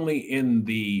 not only in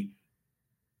the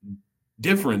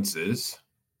differences,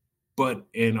 but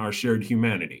in our shared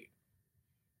humanity.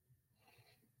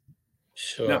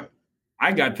 Sure. Now,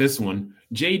 I got this one.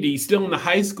 JD, still in the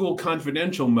high school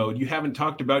confidential mode. You haven't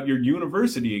talked about your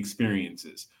university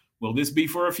experiences. Will this be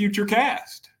for a future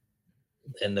cast?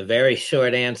 And the very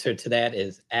short answer to that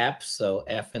is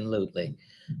abso-effing-lutely.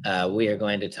 We are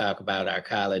going to talk about our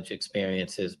college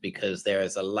experiences because there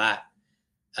is a lot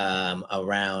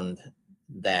around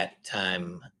that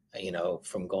time,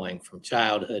 from going from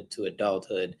childhood to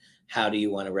adulthood. How do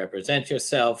you want to represent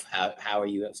yourself? How are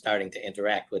you starting to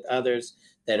interact with others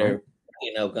that are,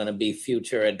 going to be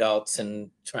future adults and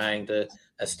trying to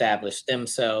establish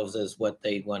themselves as what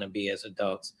they want to be as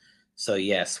adults? So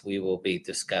yes, we will be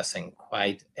discussing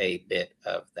quite a bit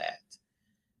of that.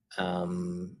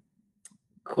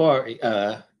 Corey,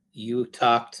 you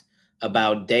talked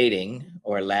about dating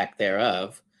or lack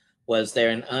thereof. Was there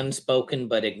an unspoken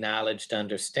but acknowledged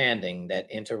understanding that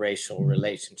interracial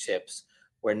relationships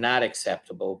were not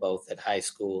acceptable both at high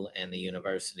school and the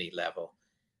university level?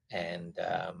 And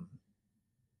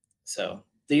so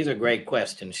these are great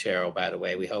questions, Cheryl, by the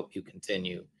way. We hope you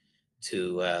continue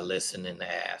to listen and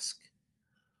ask.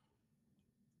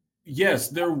 Yes,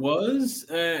 there was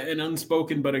an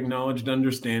unspoken but acknowledged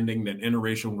understanding that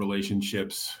interracial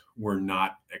relationships were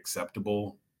not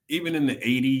acceptable. Even in the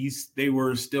 80s, they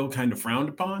were still kind of frowned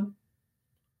upon.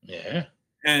 Yeah.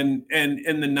 And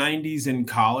in the 90s in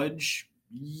college,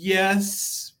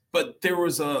 yes, but there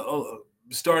was a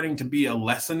starting to be a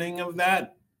lessening of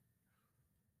that.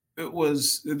 It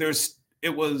was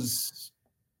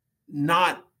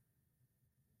not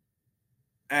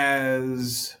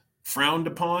as frowned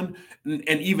upon,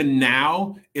 and even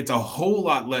now it's a whole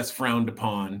lot less frowned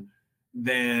upon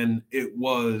than it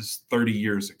was 30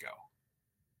 years ago.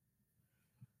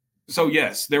 So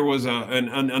yes, there was an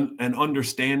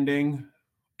understanding,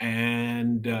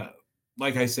 and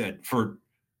like I said, for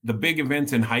the big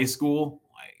events in high school,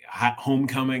 like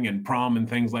homecoming and prom and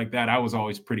things like that, I was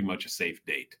always pretty much a safe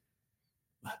date.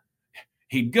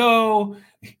 He'd go,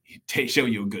 he'd show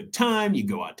you a good time, you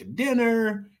go out to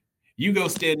dinner, You go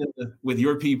stand with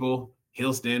your people,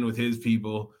 he'll stand with his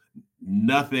people.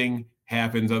 Nothing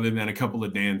happens other than a couple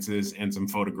of dances and some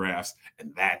photographs,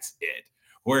 and that's it.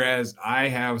 Whereas I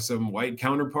have some white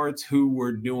counterparts who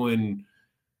were doing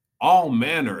all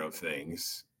manner of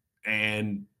things,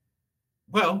 and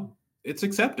well, it's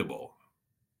acceptable.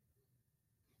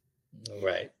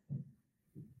 Right.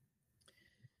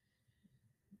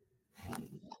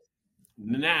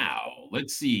 Now,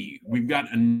 let's see. We've got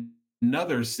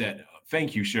another set.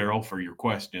 Thank you, Cheryl, for your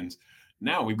questions.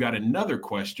 Now we've got another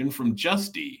question from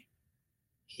Justy.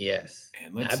 Yes.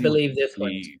 And let's I see believe this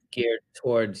one's geared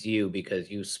towards you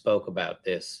because you spoke about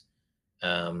this.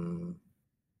 Yeah.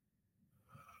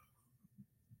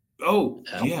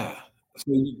 So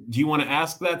do you want to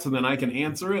ask that so then I can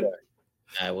answer it?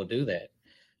 I will do that.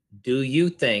 Do you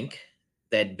think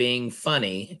that being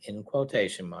funny, in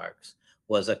quotation marks,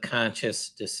 was a conscious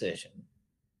decision?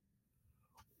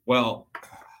 Well,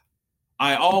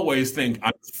 I always think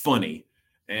I'm funny,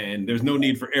 and there's no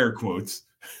need for air quotes.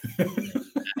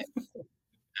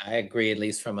 I agree, at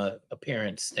least from a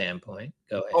appearance standpoint.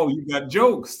 Go ahead. Oh, you got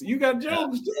jokes. You got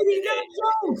jokes. You got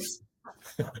jokes.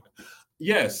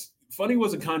 Yes, funny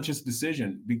was a conscious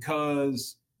decision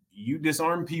because you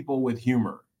disarm people with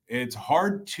humor. It's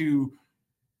hard to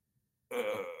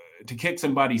kick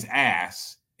somebody's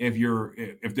ass if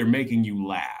they're making you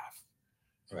laugh.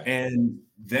 Right. And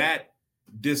that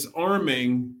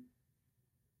disarming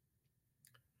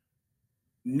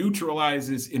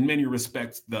neutralizes in many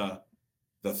respects the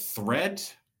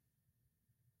threat.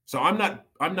 So I'm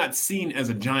not seen as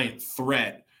a giant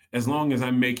threat as long as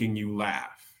I'm making you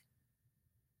laugh.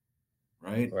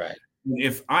 Right? Right.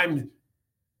 If I'm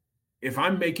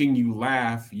making you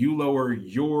laugh, you lower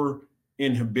your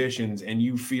inhibitions and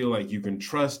you feel like you can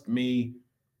trust me,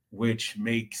 which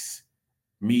makes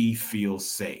me feel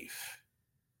safe.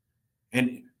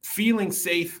 And feeling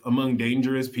safe among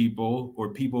dangerous people or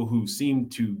people who seem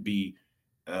to be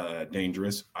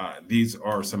dangerous. These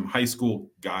are some high school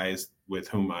guys with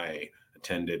whom I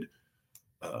attended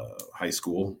high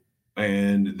school,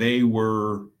 and they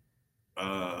were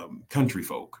country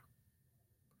folk.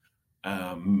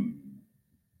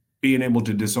 Being able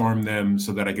to disarm them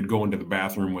so that I could go into the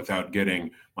bathroom without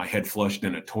getting my head flushed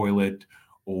in a toilet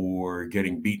or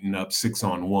getting beaten up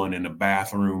 6-on-1 in a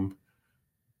bathroom.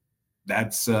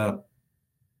 That's I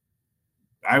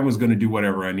was going to do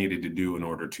whatever I needed to do in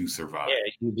order to survive.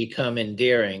 Yeah, you become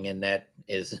endearing, and that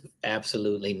is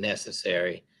absolutely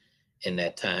necessary in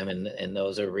that time. And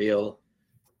those are real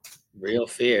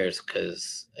fears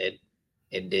because it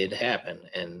did happen.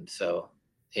 And so,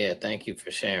 yeah, thank you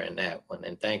for sharing that one.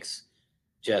 And thanks,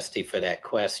 Justy, for that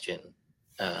question.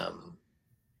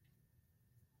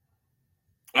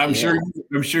 I'm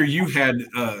sure you had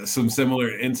some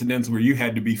similar incidents where you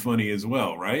had to be funny as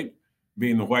well, right?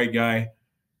 Being the white guy,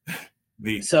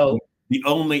 the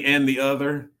only and the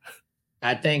other.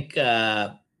 I think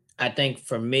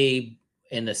for me,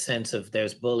 in the sense of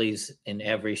there's bullies in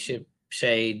every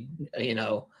shade,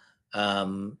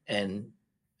 and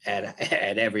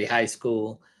at every high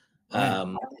school.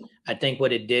 Right. I think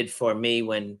what it did for me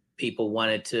when people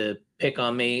wanted to pick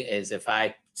on me is if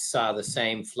I saw the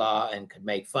same flaw and could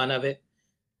make fun of it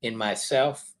in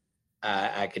myself,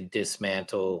 I could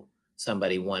dismantle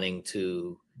somebody wanting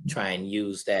to try and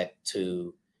use that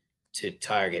to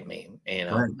target me. Right.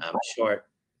 I'm short.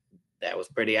 That was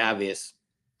pretty obvious.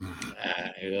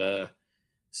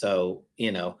 So,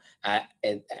 I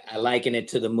liken it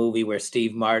to the movie where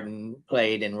Steve Martin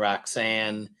played in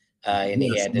Roxanne, and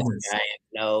he had this giant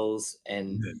nose,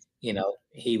 and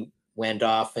he went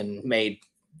off and made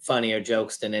funnier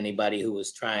jokes than anybody who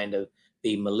was trying to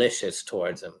be malicious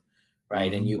towards him,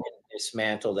 right? Mm-hmm. And you can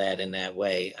dismantle that in that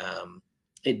way.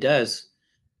 It does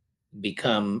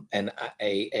become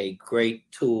a great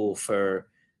tool for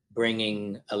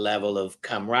bringing a level of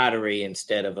camaraderie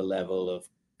instead of a level of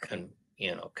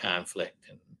conflict,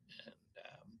 and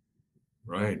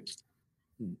right,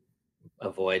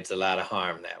 avoids a lot of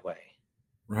harm that way.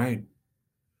 Right.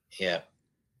 Yeah.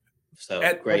 So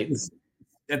great.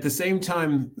 At the same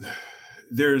time,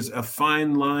 there's a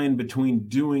fine line between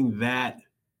doing that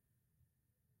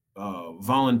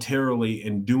voluntarily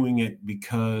and doing it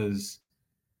because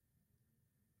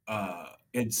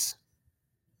it's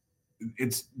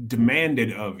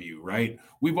demanded of you, right?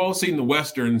 We've all seen the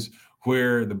Westerns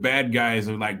where the bad guys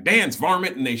are like, dance,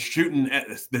 varmint, and they shooting at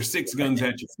their 6 guns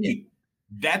at your feet.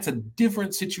 That's a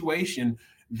different situation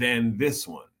than this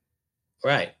one.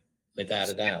 Right. Without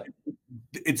a doubt.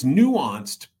 It's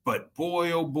nuanced, but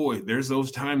boy, oh boy, there's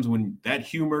those times when that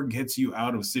humor gets you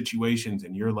out of situations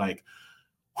and you're like,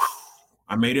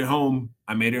 I made it home.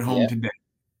 I made it home today.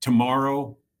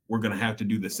 tomorrow we're going to have to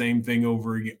do the same thing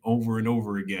over and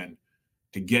over again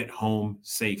to get home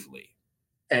safely.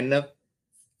 And the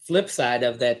flip side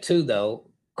of that too, though,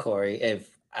 Corey, if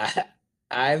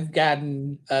I've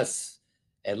gotten us,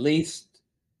 at least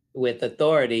with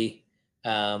authority,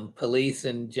 police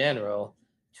in general,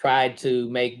 tried to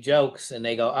make jokes and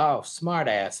they go, "Oh, smart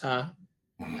ass, huh?"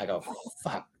 I go,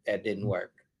 "Fuck, that didn't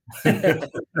work."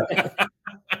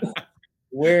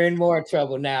 We're in more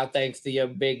trouble now thanks to your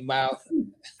big mouth.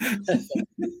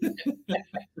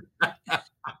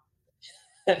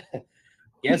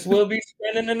 Guess we'll be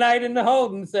spending the night in the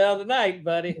holding cell tonight,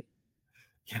 buddy.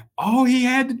 Yeah, all he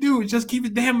had to do was just keep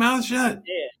his damn mouth shut.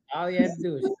 Yeah, all he had to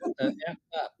do is shut the F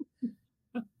up.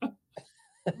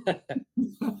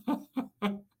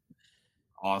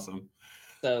 Awesome.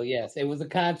 So yes, it was a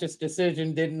conscious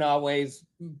decision. Didn't always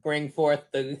bring forth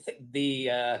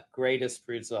the greatest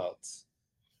results.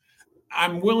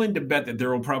 I'm willing to bet that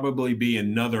there will probably be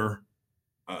another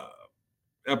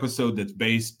episode that's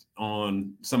based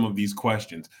on some of these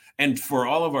questions. And for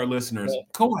all of our listeners,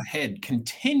 go ahead,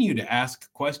 continue to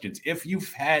ask questions. If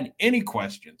you've had any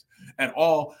questions at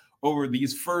all over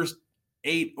these first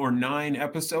 8 or 9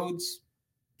 episodes,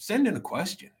 send in a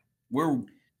question. We're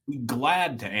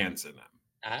glad to answer them.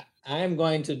 I am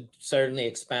going to certainly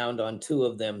expound on 2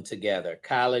 of them together: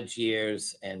 college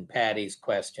years and Patty's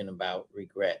question about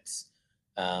regrets,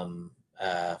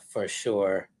 for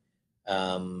sure.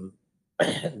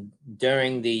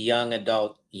 During the young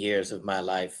adult years of my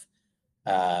life,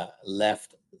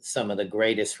 left some of the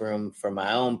greatest room for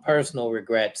my own personal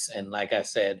regrets. And like I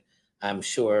said, I'm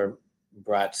sure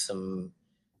brought some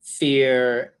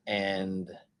fear and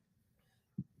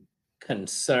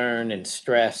concern and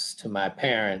stress to my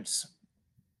parents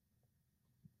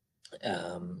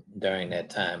during that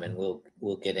time. And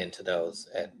we'll get into those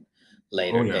at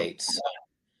later dates.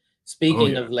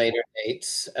 Speaking of later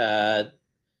dates,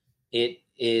 it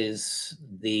is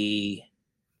the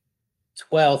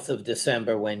 12th of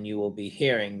December when you will be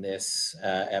hearing this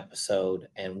episode,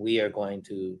 and we are going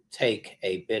to take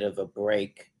a bit of a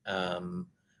break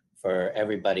for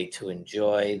everybody to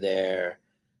enjoy their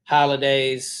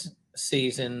holidays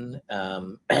season,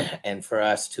 and for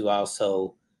us to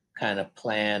also kind of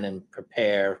plan and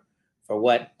prepare for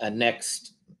what a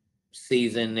next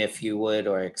season, if you would,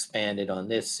 or expanded on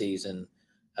this season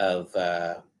of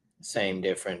Same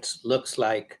Difference looks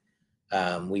like.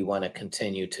 We want to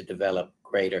continue to develop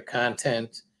greater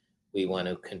content. We want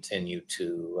to continue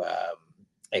to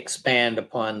expand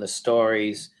upon the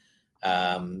stories.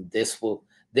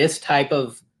 This type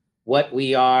of what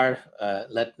we are,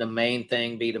 let the main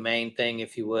thing be the main thing,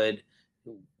 if you would.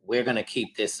 We're going to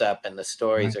keep this up, and the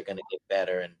stories are going to get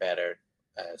better and better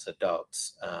as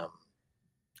adults.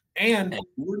 And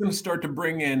we're going to start to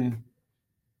bring in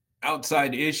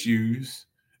outside issues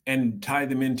and tie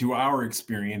them into our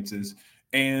experiences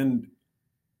and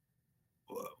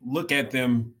look at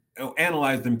them,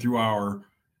 analyze them through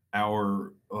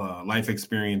our life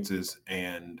experiences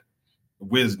and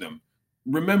wisdom.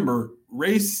 Remember,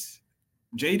 race,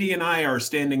 JD and I are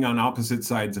standing on opposite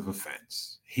sides of a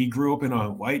fence. He grew up in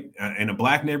a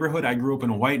black neighborhood. I grew up in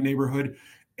a white neighborhood.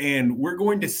 And we're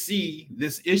going to see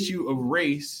this issue of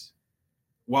race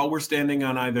while we're standing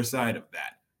on either side of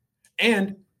that.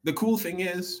 And the cool thing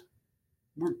is,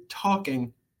 we're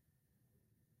talking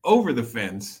over the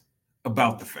fence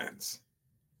about the fence.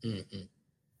 Mm-hmm.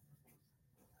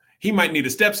 He might need a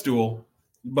step stool,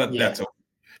 but that's okay.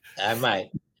 I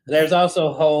might. There's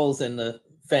also holes in the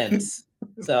fence,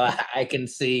 so I can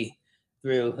see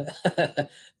through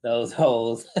those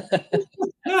holes.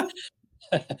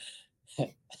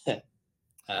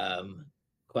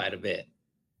 Quite a bit.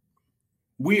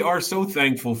 We are so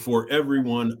thankful for every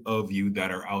one of you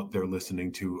that are out there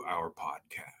listening to our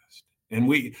podcast. And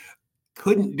we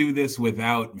couldn't do this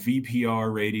without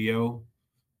VPR Radio,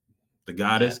 the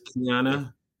goddess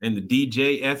Kiana, and the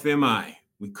DJ FMI.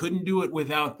 We couldn't do it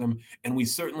without them, and we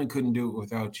certainly couldn't do it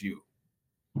without you.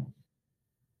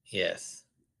 Yes.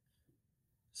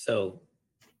 So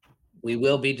we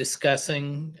will be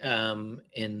discussing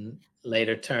in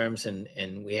later terms,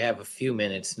 and we have a few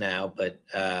minutes now, but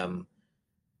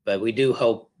we do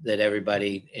hope that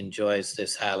everybody enjoys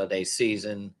this holiday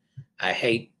season. I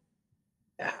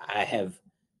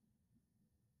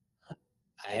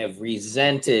have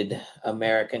resented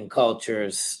American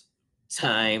culture's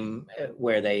time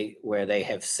where they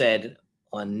have said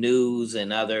on news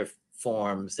and other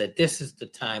forms that this is the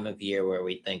time of year where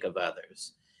we think of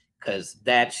others, because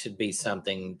that should be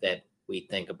something that we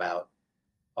think about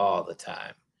all the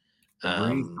time.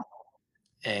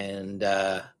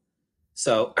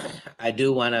 So I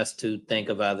do want us to think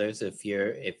of others. If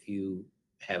you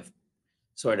have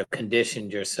sort of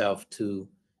conditioned yourself to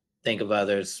think of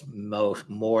others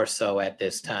more so at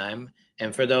this time.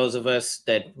 And for those of us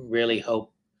that really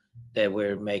hope that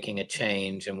we're making a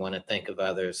change and want to think of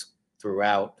others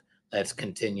throughout, let's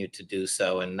continue to do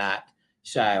so and not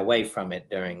shy away from it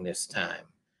during this time.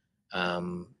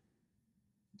 Um,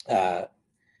 uh,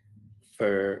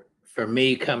 for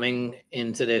me coming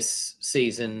into this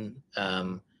season,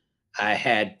 I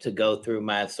had to go through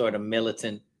my sort of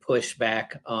militant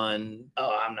pushback on,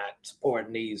 oh, I'm not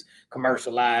supporting these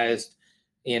commercialized,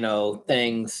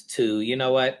 things to, you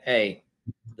know what? Hey,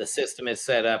 the system is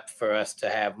set up for us to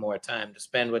have more time to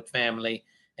spend with family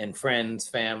and friends,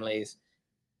 families.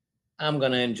 I'm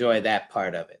going to enjoy that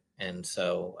part of it. And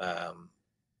so,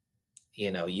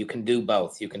 you can do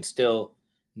both. You can still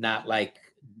not like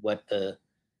what the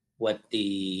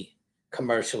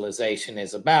commercialization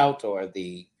is about or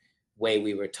the way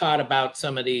we were taught about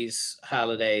some of these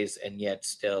holidays, and yet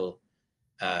still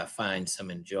find some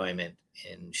enjoyment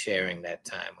in sharing that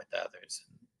time with others,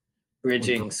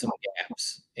 bridging some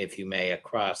gaps, if you may,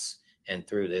 across and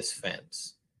through this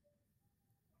fence.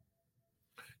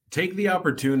 Take the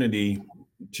opportunity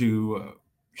to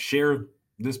share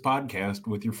this podcast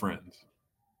with your friends.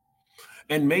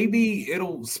 And maybe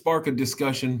it'll spark a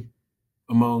discussion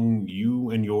among you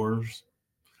and yours.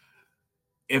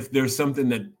 If there's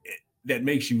something that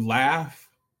makes you laugh,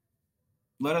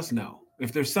 let us know.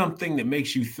 If there's something that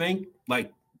makes you think,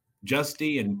 like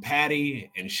Justy and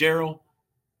Patty and Cheryl,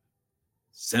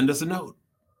 send us a note.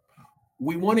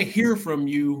 We want to hear from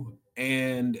you,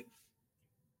 and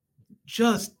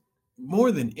just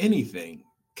more than anything,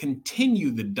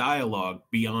 continue the dialogue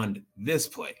beyond this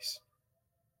place.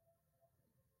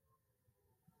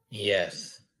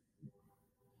 Yes.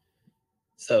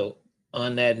 So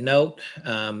on that note,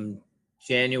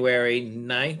 January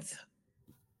 9th,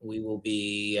 we will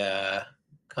be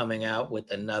coming out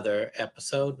with another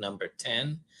episode, number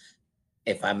 10.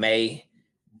 If I may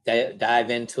dive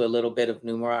into a little bit of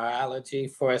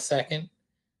numerology for a second,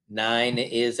 9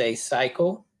 is a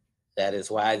cycle. That is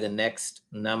why the next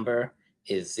number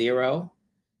is 0,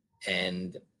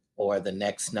 and or the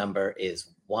next number is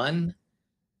 1,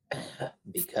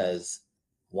 because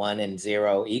 1 and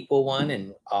 0 equal 1,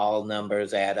 and all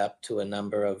numbers add up to a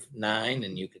number of 9,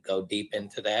 and you could go deep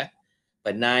into that.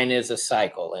 But 9 is a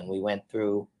cycle, and we went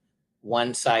through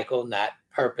one cycle, not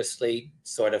purposely,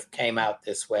 sort of came out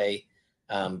this way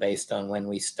based on when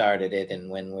we started it and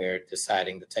when we're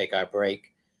deciding to take our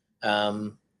break.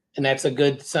 And that's a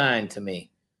good sign to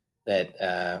me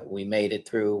that we made it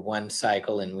through one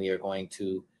cycle, and we are going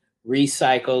to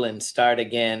recycle and start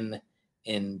again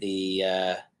in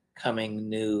the coming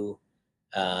new,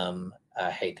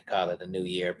 I hate to call it a new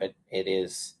year, but it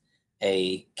is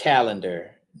a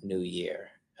calendar new year.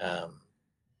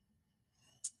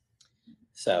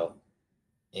 So,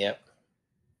 yep,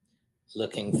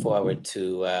 looking forward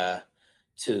to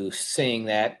seeing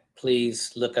that.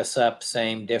 Please look us up,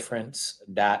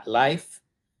 samedifference.life,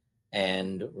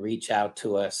 and reach out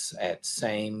to us at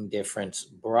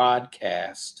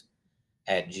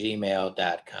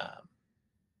samedifferencebroadcast@gmail.com.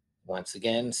 Once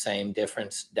again,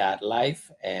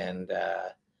 samedifference.life and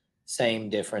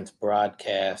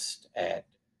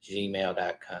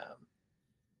samedifferencebroadcast@gmail.com.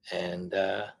 And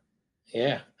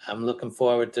yeah, I'm looking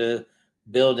forward to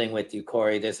building with you,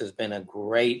 Corey. This has been a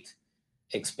great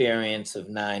experience of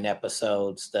 9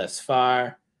 episodes thus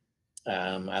far.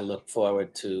 I look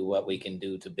forward to what we can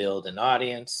do to build an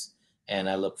audience, and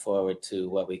I look forward to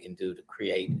what we can do to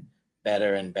create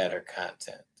better and better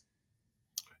content.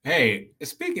 Hey,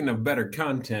 speaking of better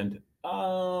content,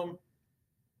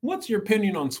 what's your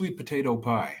opinion on sweet potato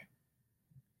pie?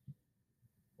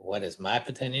 What is my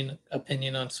opinion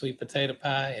on sweet potato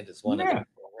pie? It is one of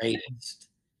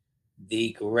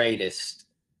the greatest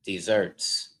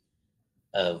desserts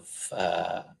of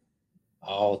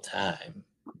all time.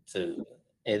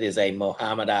 It is a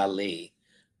Muhammad Ali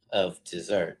of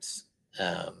desserts.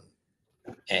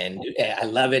 And I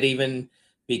love it even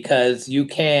because you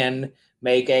can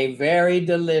make a very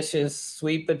delicious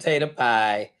sweet potato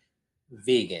pie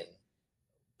vegan,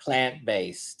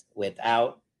 plant-based,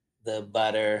 without the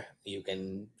butter. You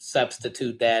can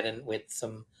substitute that with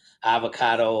some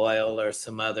avocado oil or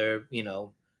some other,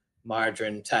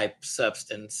 margarine type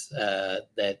substance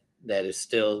that is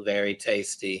still very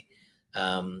tasty.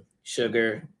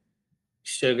 Sugar,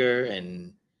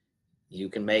 and you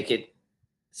can make it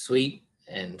sweet,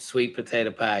 and sweet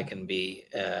potato pie can be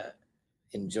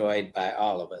enjoyed by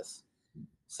all of us.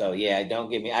 So yeah, don't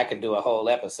get me. I could do a whole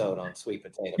episode on sweet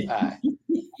potato pie.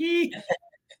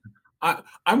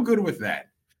 I'm good with that.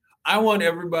 I want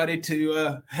everybody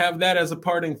to have that as a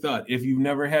parting thought. If you've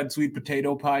never had sweet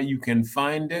potato pie, you can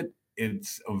find it.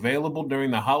 It's available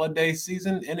during the holiday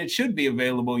season, and it should be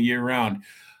available year-round.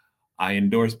 I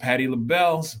endorse Patti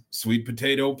LaBelle's sweet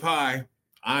potato pie.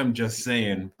 I'm just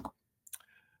saying,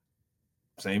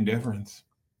 same difference.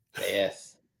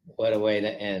 Yes. What a way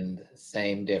to end.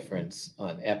 Same difference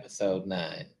on episode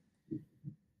 9.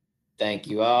 Thank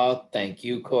you all. Thank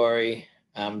you, Corey.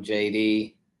 I'm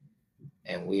JD,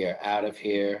 and we are out of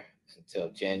here until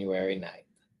January 9th.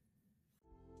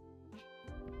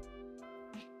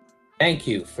 Thank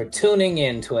you for tuning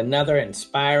in to another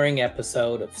inspiring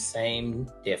episode of Same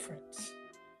Difference.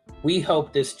 We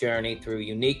hope this journey through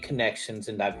unique connections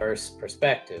and diverse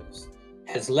perspectives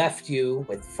has left you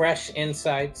with fresh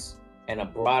insights and a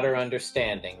broader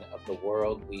understanding of the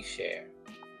world we share.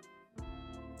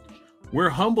 We're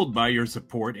humbled by your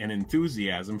support and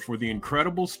enthusiasm for the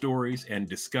incredible stories and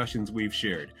discussions we've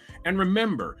shared. And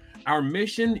remember, our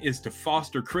mission is to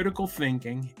foster critical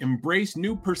thinking, embrace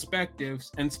new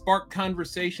perspectives, and spark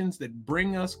conversations that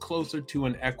bring us closer to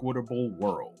an equitable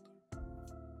world.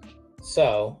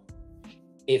 So,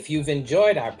 if you've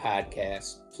enjoyed our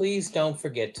podcast, please don't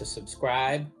forget to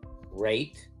subscribe,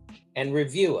 rate, and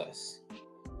review us.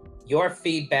 Your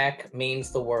feedback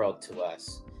means the world to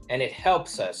us, and it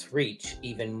helps us reach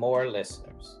even more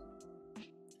listeners.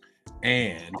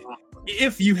 And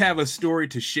if you have a story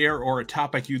to share or a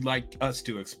topic you'd like us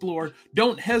to explore,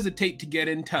 don't hesitate to get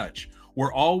in touch.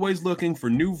 We're always looking for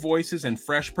new voices and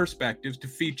fresh perspectives to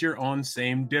feature on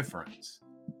Same Difference.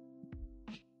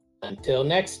 Until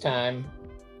next time,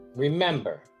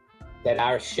 remember that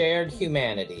our shared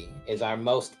humanity is our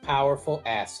most powerful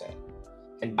asset,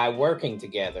 and by working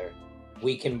together,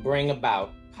 we can bring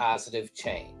about positive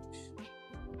change.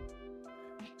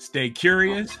 Stay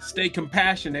curious, stay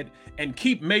compassionate, and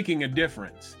keep making a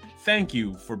difference. Thank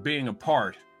you for being a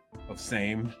part of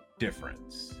Same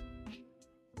Difference.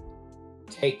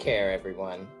 Take care,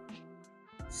 everyone.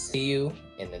 See you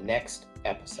in the next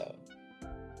episode.